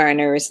Margaret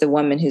Garner is the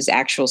woman whose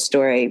actual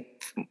story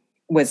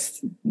was,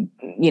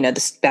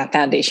 the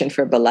foundation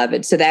for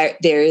Beloved. So that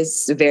there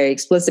is a very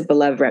explicit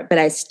Beloved, but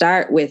I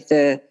start with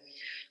the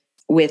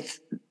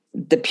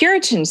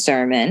Puritan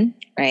sermon,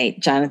 right?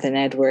 Jonathan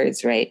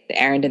Edwards, right?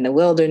 The Errand in the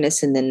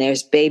Wilderness. And then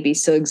there's Baby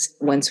Suggs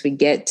once we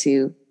get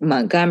to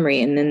Montgomery.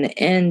 And then the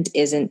end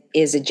is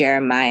a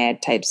Jeremiah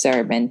type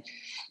sermon.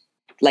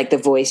 Like the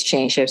voice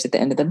change shifts at the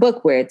end of the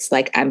book, where it's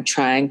like, I'm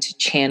trying to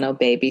channel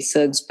Baby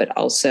Suggs, but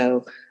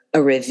also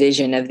a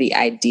revision of the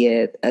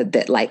idea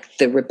that like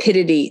the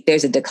rapidity,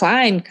 there's a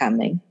decline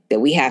coming that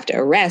we have to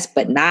arrest,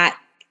 but not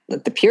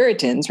the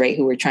Puritans, right,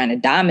 who were trying to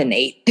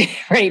dominate,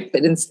 right?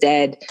 But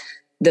instead,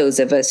 those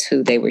of us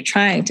who they were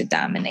trying to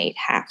dominate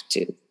have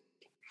to,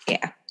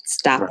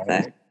 stop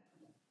the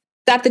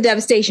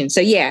devastation.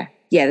 So yeah,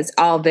 it's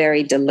all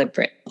very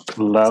deliberate.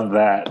 Love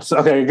that. So,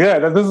 okay,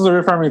 good. This is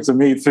reaffirming to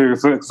me too.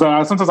 So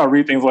sometimes I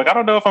read things like, I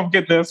don't know if I'm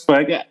getting this,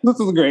 but yeah, this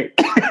is great.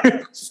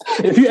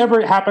 If you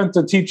ever happen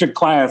to teach a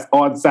class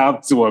on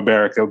South to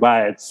America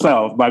by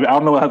itself, I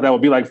don't know what that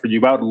would be like for you,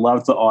 but I would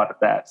love to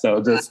audit that.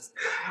 So just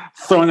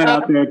throwing that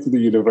out there to the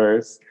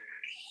universe.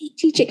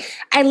 Teaching.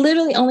 I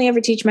literally only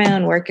ever teach my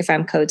own work if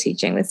I'm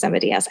co-teaching with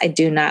somebody else. I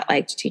do not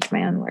like to teach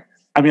my own work.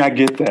 I mean, I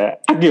get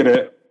that. I get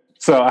it.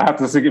 So I have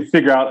to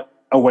figure out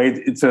a way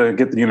to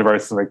get the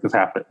universe to make this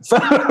happen. So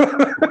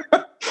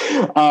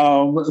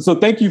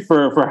thank you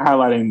for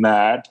highlighting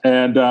that.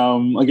 And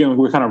again,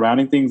 we're kind of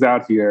rounding things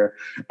out here.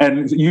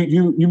 And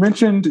you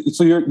mentioned,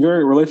 so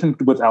your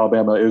relationship with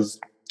Alabama is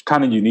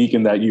kind of unique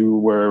in that you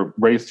were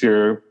raised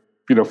here,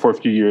 for a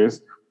few years,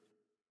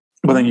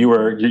 but then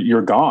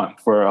you're gone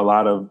for a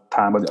lot of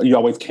time, but you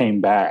always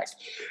came back.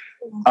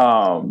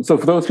 So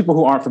for those people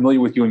who aren't familiar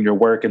with you and your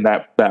work and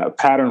that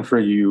pattern for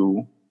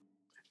you,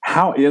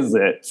 how is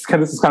it?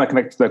 This is kind of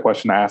connected to that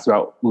question I asked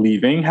about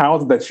leaving. How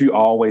is it that you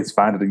always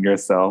find it in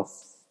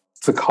yourself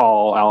to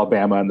call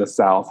Alabama and the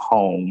South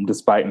home,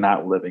 despite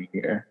not living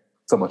here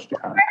so much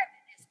time?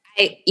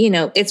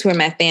 It's where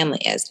my family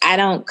is. I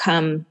don't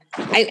come.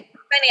 I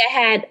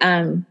had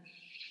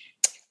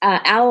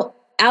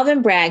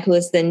Alvin Bragg, who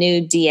is the new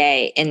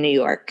DA in New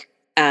York.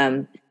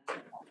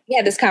 We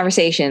had this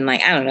conversation,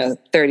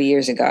 30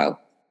 years ago.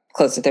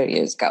 Close to 30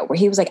 years ago, where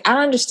he was like, I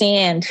don't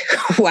understand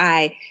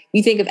why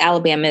you think of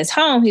Alabama as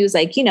home. He was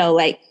like,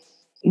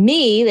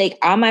 me,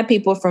 all my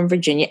people from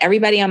Virginia,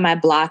 everybody on my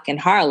block in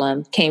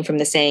Harlem came from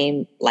the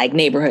same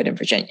neighborhood in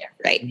Virginia,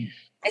 right?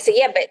 I said,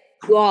 yeah, but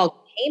you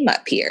all came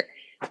up here.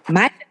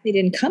 My family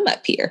didn't come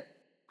up here.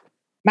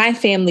 My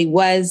family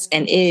was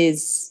and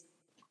is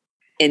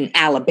in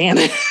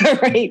Alabama,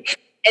 right?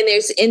 And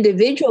there's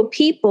individual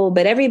people,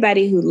 but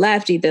everybody who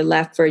left either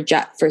left for a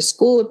job, for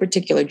school or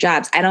particular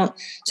jobs.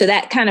 So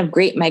that kind of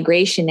great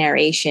migration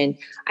narration,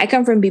 I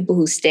come from people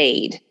who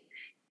stayed,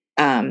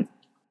 like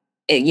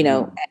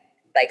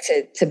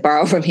to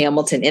borrow from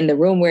Hamilton, in the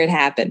room where it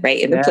happened, right?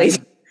 In the place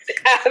it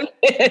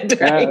happened,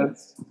 right?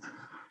 Yes.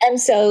 And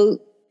so,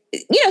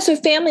 so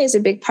family is a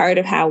big part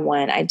of how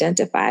one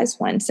identifies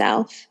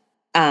oneself.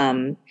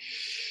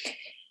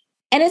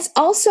 And it's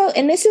also,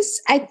 and this is,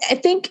 I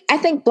think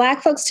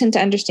Black folks tend to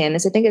understand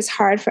this. I think it's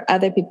hard for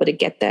other people to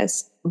get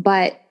this,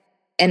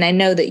 and I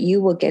know that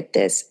you will get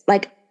this.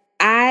 Like,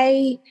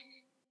 I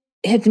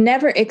have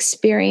never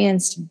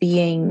experienced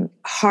being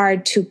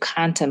hard to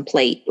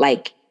contemplate,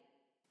 like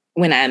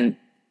when I'm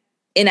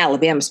in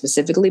Alabama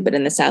specifically, but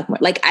in the South more.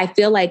 Like, I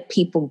feel like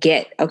people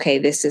get, okay,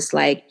 this is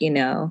like,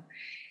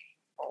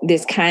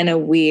 this kind of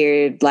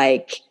weird,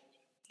 like,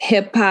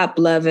 hip hop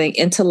loving,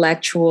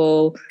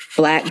 intellectual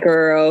Black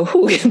girl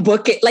who can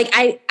book it. Like,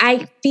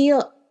 I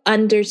feel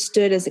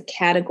understood as a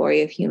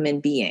category of human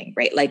being,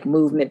 right? Like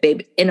movement,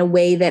 baby, in a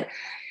way that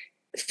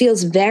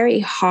feels very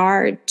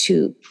hard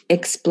to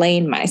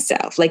explain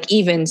myself. Like,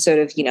 even sort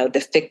of,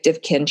 the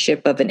fictive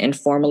kinship of an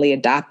informally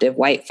adoptive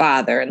white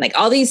father, and like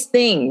all these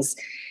things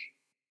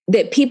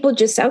that people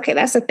just say, okay,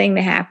 that's a thing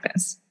that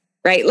happens,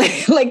 right?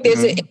 Like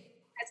there's has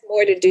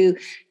more to do.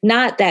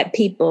 Not that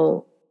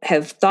people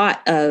have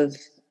thought of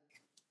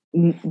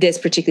this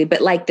particularly,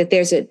 but like that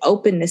there's an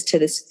openness to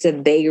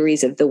the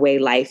vagaries of the way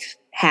life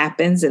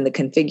happens and the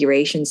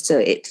configurations. So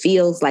it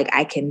feels like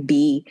I can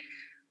be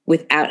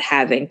without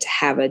having to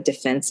have a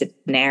defensive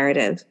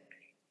narrative.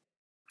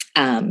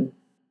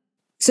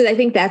 So I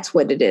think that's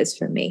what it is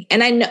for me.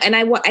 And I know, and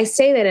I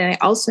say that, and I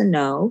also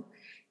know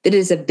that it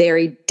is a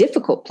very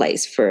difficult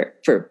place for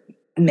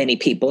many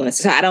people. And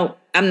so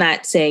I'm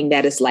not saying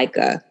that it's like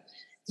that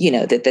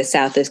the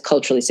South is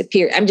culturally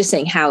superior. I'm just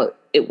saying how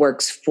it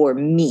works for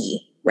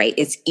me. Right.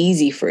 It's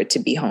easy for it to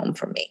be home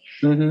for me,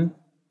 for it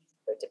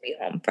to be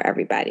home for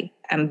everybody.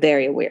 I'm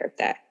very aware of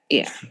that.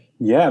 Yeah.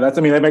 Yeah.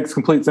 That makes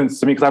complete sense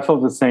to me, because I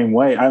feel the same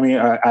way. I mean,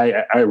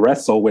 I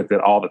wrestle with it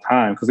all the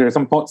time, because there's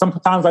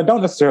sometimes I don't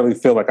necessarily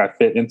feel like I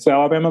fit into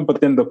Alabama, but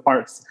then the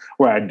parts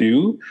where I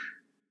do,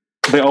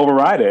 they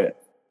override it.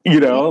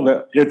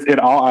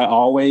 I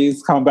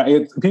always come back.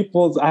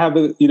 I have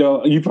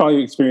you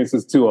probably experience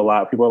this too a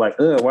lot. People are like,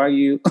 why are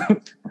you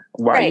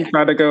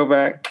trying to go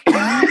back?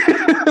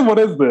 What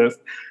is this?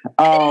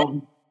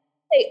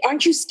 Hey,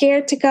 aren't you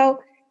scared to go?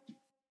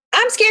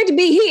 I'm scared to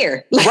be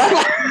here.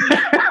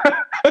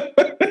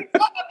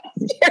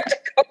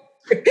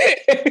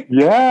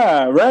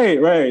 Yeah,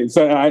 right.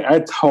 So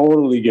I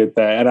totally get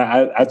that. And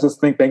I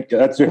just think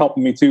that's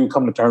helping me to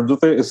come to terms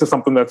with it. It's just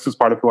something that's just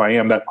part of who I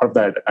am, that part of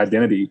that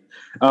identity.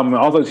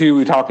 Also too,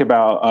 we talk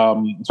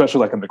about,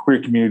 especially like in the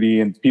queer community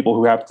and people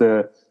who have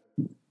to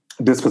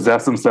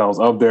dispossess themselves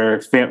of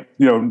their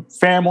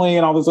family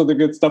and all this other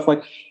good stuff.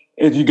 Like,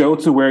 if you go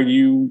to where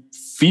you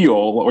feel,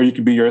 or you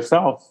can be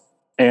yourself,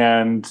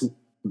 and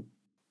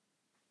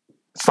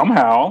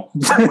somehow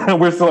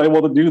we're still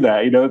able to do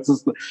that.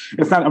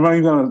 I'm not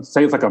even going to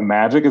say it's like a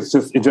magic. It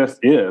just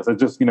is. It's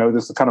just,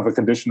 this is kind of a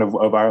condition of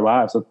our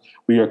lives, that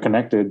we are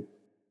connected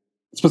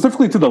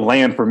specifically to the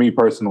land. For me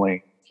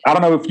personally, I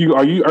don't know if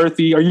are you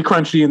earthy? Are you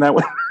crunchy in that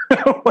way?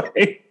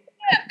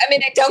 I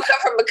mean, I don't come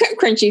from a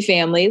crunchy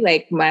family.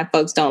 Like, my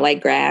folks don't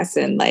like grass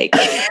and like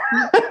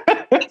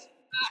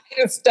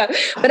stuff.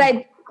 But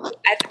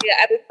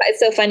it's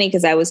so funny,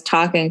 because I was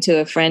talking to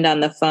a friend on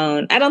the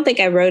phone. I don't think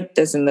I wrote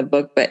this in the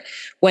book, but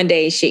one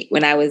day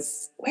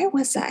where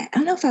was I?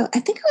 I don't know I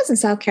think I was in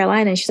South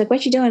Carolina. And she's like,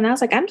 what you doing? And I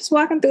was like, I'm just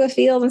walking through a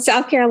field in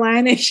South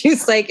Carolina. And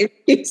she's like,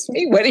 excuse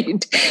me, what are you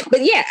doing?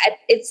 But yeah,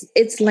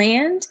 it's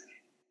land.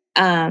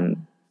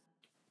 And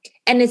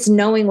it's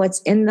knowing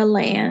what's in the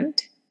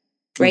land,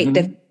 right?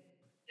 Mm-hmm.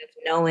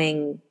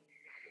 Knowing,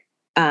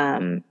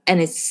 and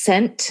it's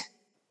scent,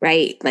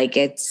 right? Like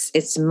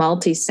it's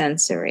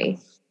multi-sensory.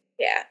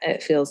 Yeah,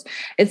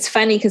 it's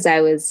funny, because I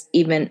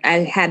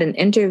had an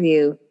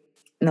interview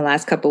in the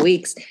last couple of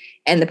weeks,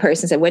 and the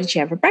person said, what did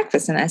you have for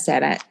breakfast? And I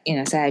said, I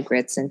had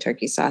grits and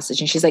turkey sausage.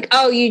 And she's like,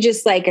 oh, you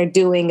just like are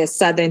doing a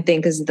Southern thing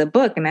because of the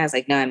book. And I was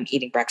like, no, I'm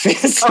eating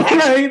breakfast.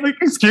 Okay, like,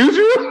 excuse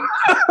you?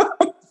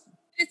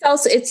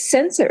 It's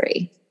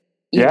sensory.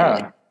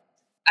 Yeah.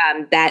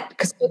 That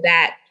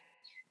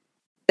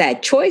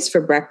choice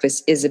for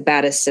breakfast is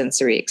about a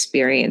sensory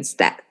experience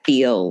that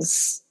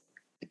feels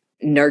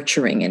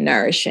nurturing and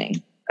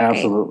nourishing.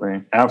 Absolutely.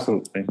 Right?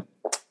 Absolutely.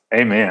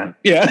 Amen.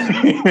 Yeah.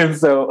 And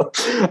so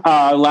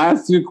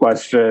last two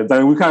questions. I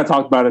mean, we kind of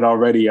talked about it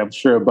already, I'm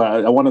sure,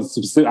 but I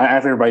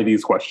ask everybody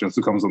these questions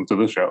who comes onto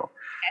the show.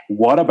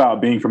 What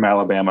about being from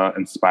Alabama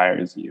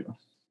inspires you?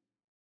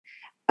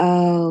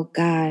 Oh,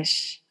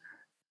 gosh.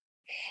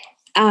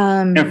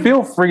 And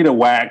feel free to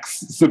wax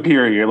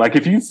superior. Like,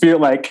 if you feel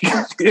like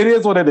it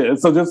is what it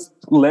is, so just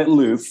let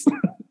loose.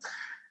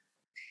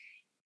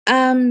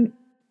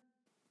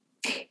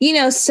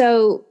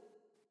 So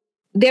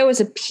there was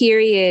a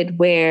period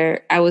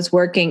where I was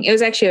working. I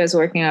was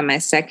working on my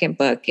second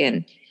book,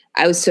 and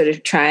I was sort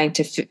of trying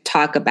to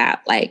talk about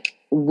like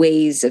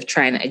ways of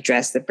trying to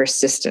address the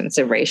persistence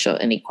of racial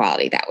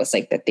inequality. That was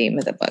like the theme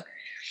of the book.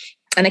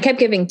 And I kept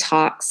giving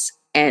talks,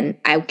 and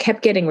I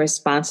kept getting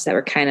responses that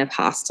were kind of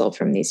hostile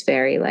from these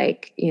very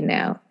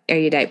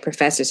erudite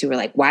professors who were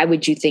like, why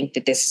would you think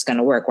that this is going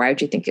to work? Why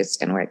would you think it's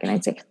going to work? And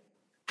I'd say,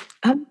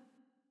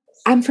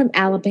 I'm from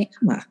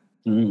Alabama.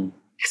 Mm.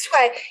 That's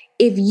why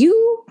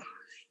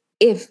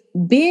if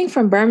being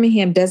from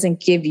Birmingham doesn't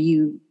give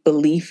you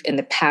belief in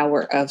the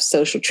power of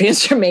social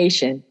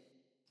transformation,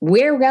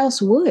 where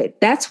else would?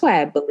 That's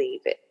why I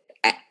believe it.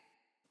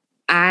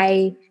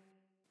 I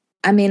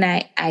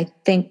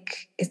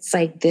think it's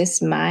like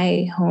this,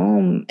 my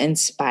home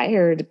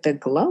inspired the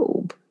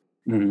globe.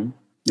 Mm-hmm.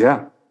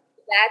 Yeah.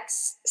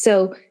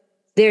 So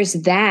there's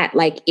that,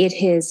 like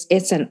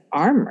it's an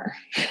armor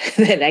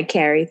that I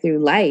carry through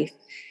life.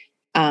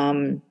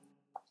 So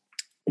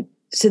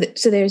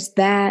there's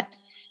that.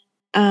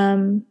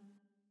 And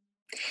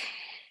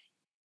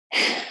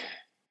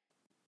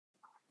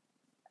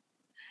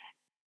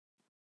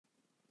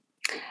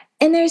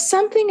there's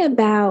something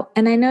about,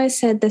 and I know I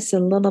said this a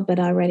little bit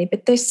already,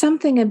 but there's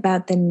something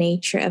about the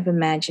nature of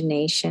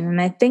imagination. And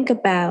I think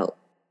about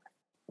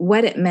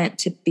what it meant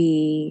to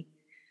be,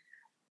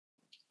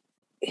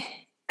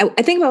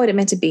 I think about what it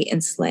meant to be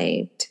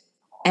enslaved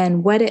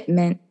and what it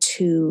meant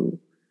to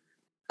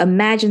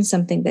imagine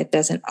something that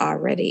doesn't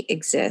already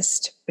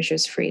exist, which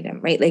is freedom,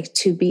 right? Like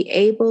to be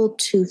able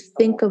to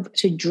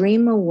to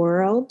dream a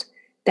world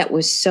that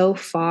was so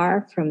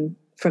far from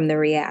the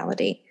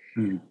reality.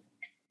 Mm.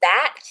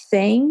 That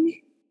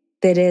thing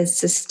that is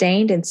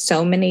sustained in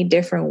so many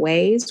different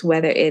ways,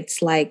 whether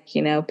it's like,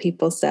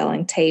 people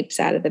selling tapes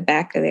out of the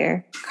back of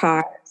their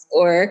cars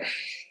or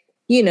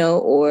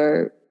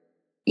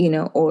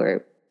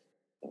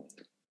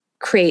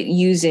create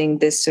using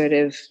this sort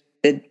of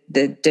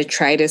the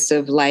detritus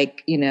of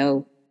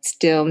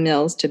steel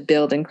mills to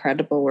build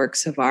incredible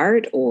works of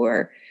art,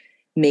 or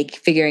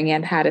figuring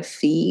out how to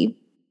feed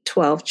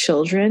 12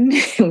 children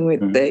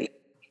with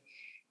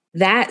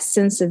that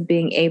sense of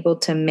being able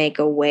to make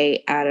a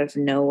way out of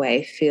no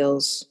way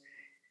feels,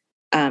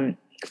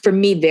 for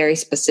me, very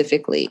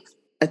specifically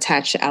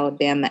attached to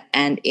Alabama.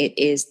 And it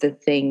is the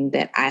thing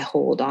that I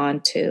hold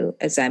on to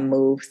as I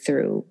move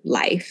through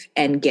life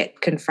and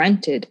get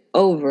confronted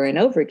over and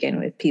over again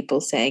with people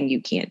saying, you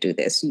can't do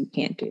this, you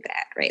can't do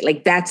that, right?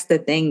 Like that's the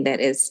thing that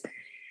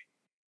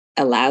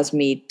allows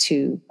me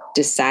to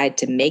decide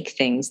to make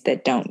things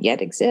that don't yet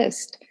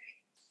exist.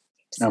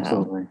 So.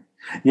 Absolutely.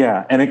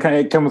 Yeah. And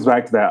it comes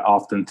back to that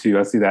often too.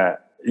 I see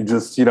that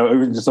just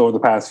over the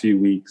past few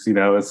weeks,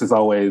 it's just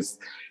always,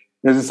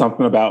 there's just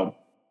something about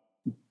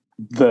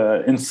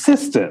the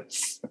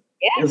insistence.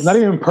 Yes. It's not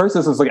even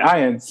persistence. It's like, I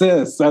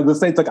insist. The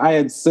state's like, I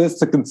insist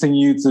to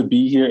continue to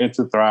be here and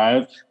to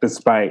thrive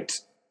despite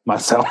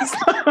myself.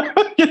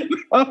 And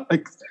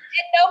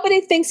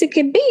nobody thinks it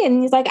could be.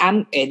 And he's like,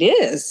 it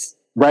is.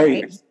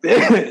 Right.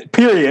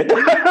 Period.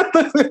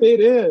 It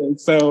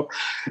is. So,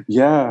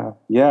 yeah.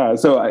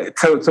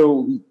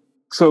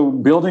 So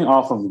building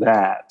off of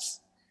that,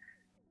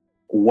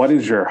 what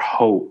is your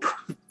hope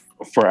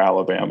for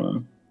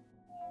Alabama?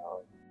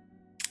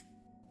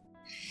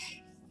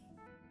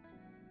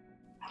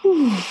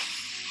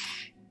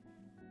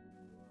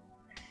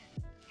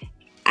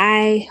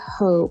 I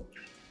hope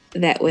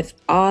that with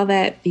all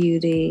that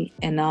beauty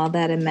and all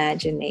that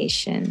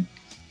imagination,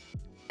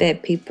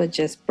 that people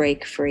just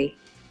break free.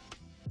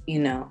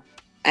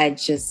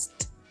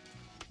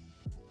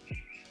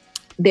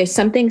 There's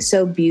something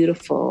so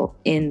beautiful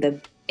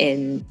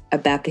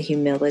about the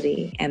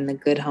humility and the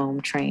good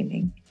home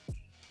training.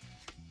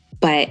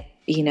 But,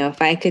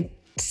 if I could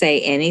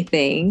say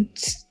anything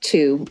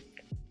to,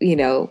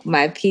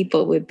 my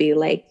people, would be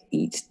like,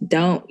 you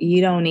don't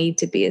need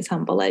to be as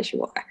humble as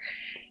you are.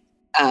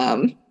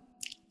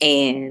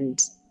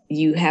 And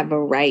you have a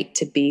right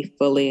to be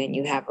fully, and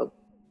you have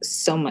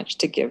so much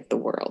to give the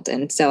world.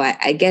 And so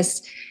I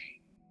guess,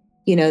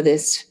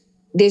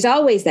 there's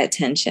always that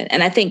tension.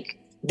 And I think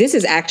this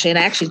is actually, and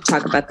I actually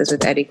talk about this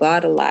with Eddie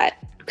Glaude a lot,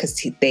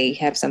 because they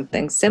have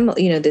something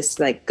similar, this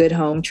like good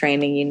home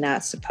training. You're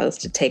not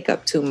supposed to take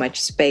up too much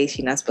space.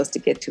 You're not supposed to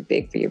get too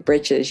big for your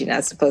britches. You're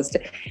not supposed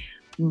to,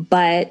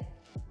 but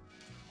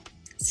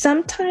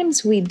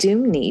sometimes we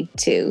do need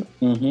to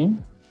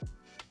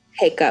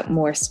take up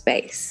more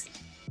space,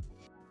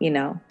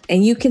 and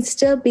you can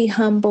still be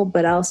humble,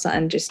 but also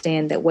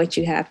understand that what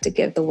you have to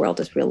give the world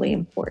is really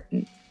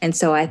important. And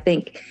so I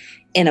think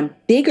in a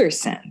bigger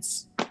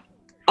sense,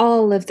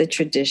 all of the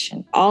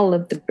tradition, all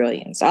of the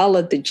brilliance, all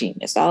of the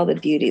genius, all the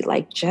beauty,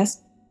 like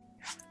just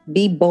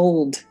be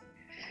bold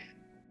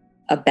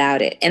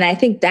about it. And I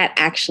think that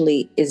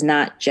actually that's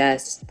not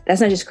just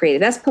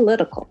creative, that's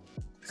political.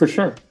 For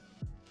sure.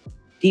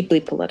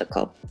 Deeply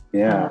political.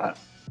 Yeah.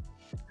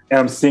 And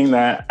I'm seeing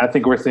that. I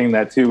think we're seeing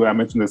that too. I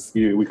mentioned this,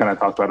 we kind of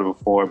talked about it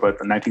before, but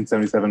the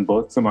 1977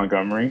 books of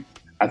Montgomery,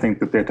 I think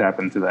that they're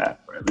tapping into that.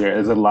 There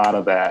is a lot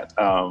of that.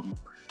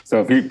 So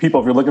if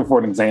you're looking for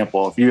an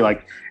example, if you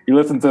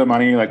listen to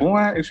Imani, you're like,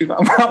 what is she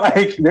talking about?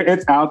 Like,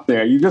 it's out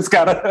there. You just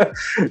gotta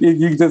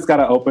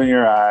open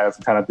your eyes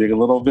and kind of dig a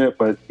little bit.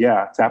 But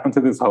yeah, tap into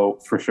this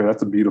hope for sure.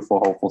 That's a beautiful,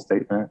 hopeful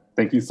statement.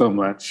 Thank you so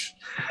much.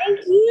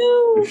 Thank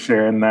you for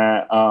sharing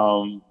that.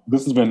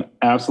 This has been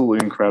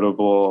absolutely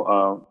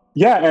incredible.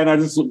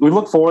 And we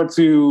look forward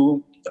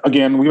to,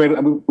 again, we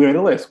made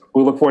a list.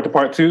 We look forward to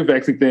part 2 of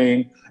Vexy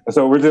Thing. And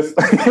so we're just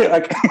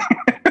like.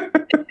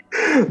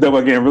 No,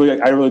 again,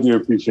 I really do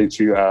appreciate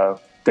you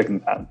taking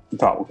the time to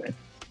talk with me.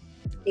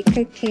 Take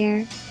good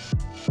care.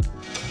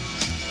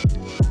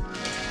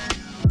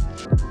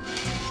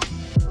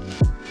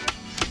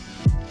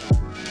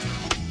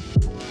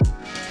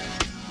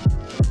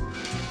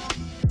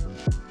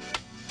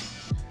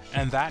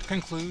 And that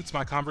concludes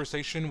my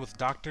conversation with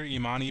Dr.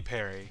 Imani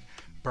Perry,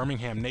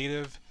 Birmingham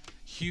native,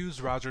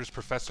 Hughes Rogers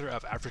Professor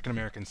of African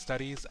American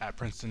Studies at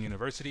Princeton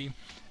University,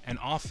 and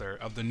author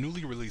of the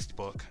newly released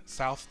book,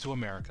 South to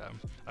America,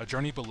 A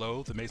Journey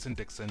Below the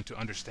Mason-Dixon to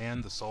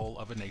Understand the Soul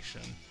of a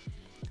Nation.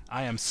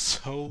 I am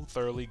so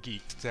thoroughly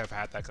geeked to have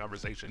had that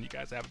conversation. You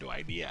guys have no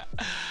idea.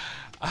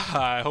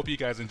 I hope you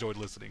guys enjoyed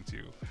listening to.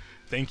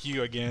 Thank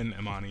you again,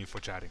 Imani, for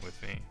chatting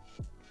with me.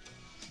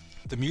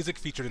 The music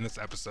featured in this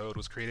episode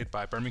was created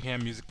by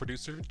Birmingham music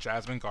producer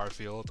Jasmine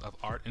Garfield of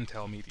Art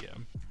Intel Media.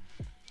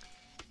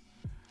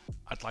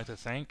 I'd like to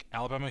thank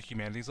Alabama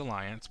Humanities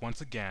Alliance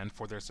once again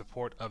for their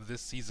support of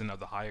this season of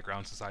the Higher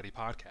Ground Society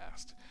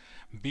podcast.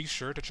 Be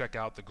sure to check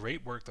out the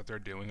great work that they're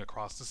doing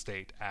across the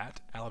state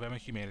at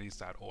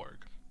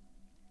alabamahumanities.org.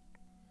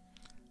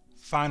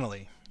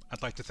 Finally,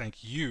 I'd like to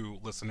thank you,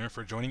 listener,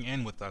 for joining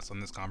in with us on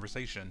this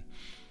conversation.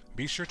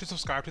 Be sure to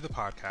subscribe to the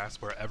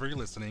podcast wherever you're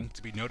listening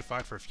to be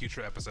notified for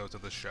future episodes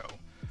of the show.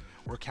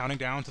 We're counting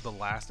down to the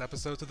last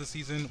episodes of the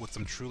season with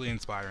some truly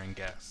inspiring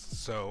guests,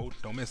 so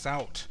don't miss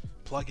out.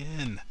 Plug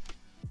in.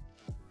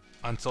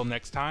 Until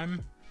next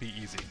time, be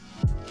easy.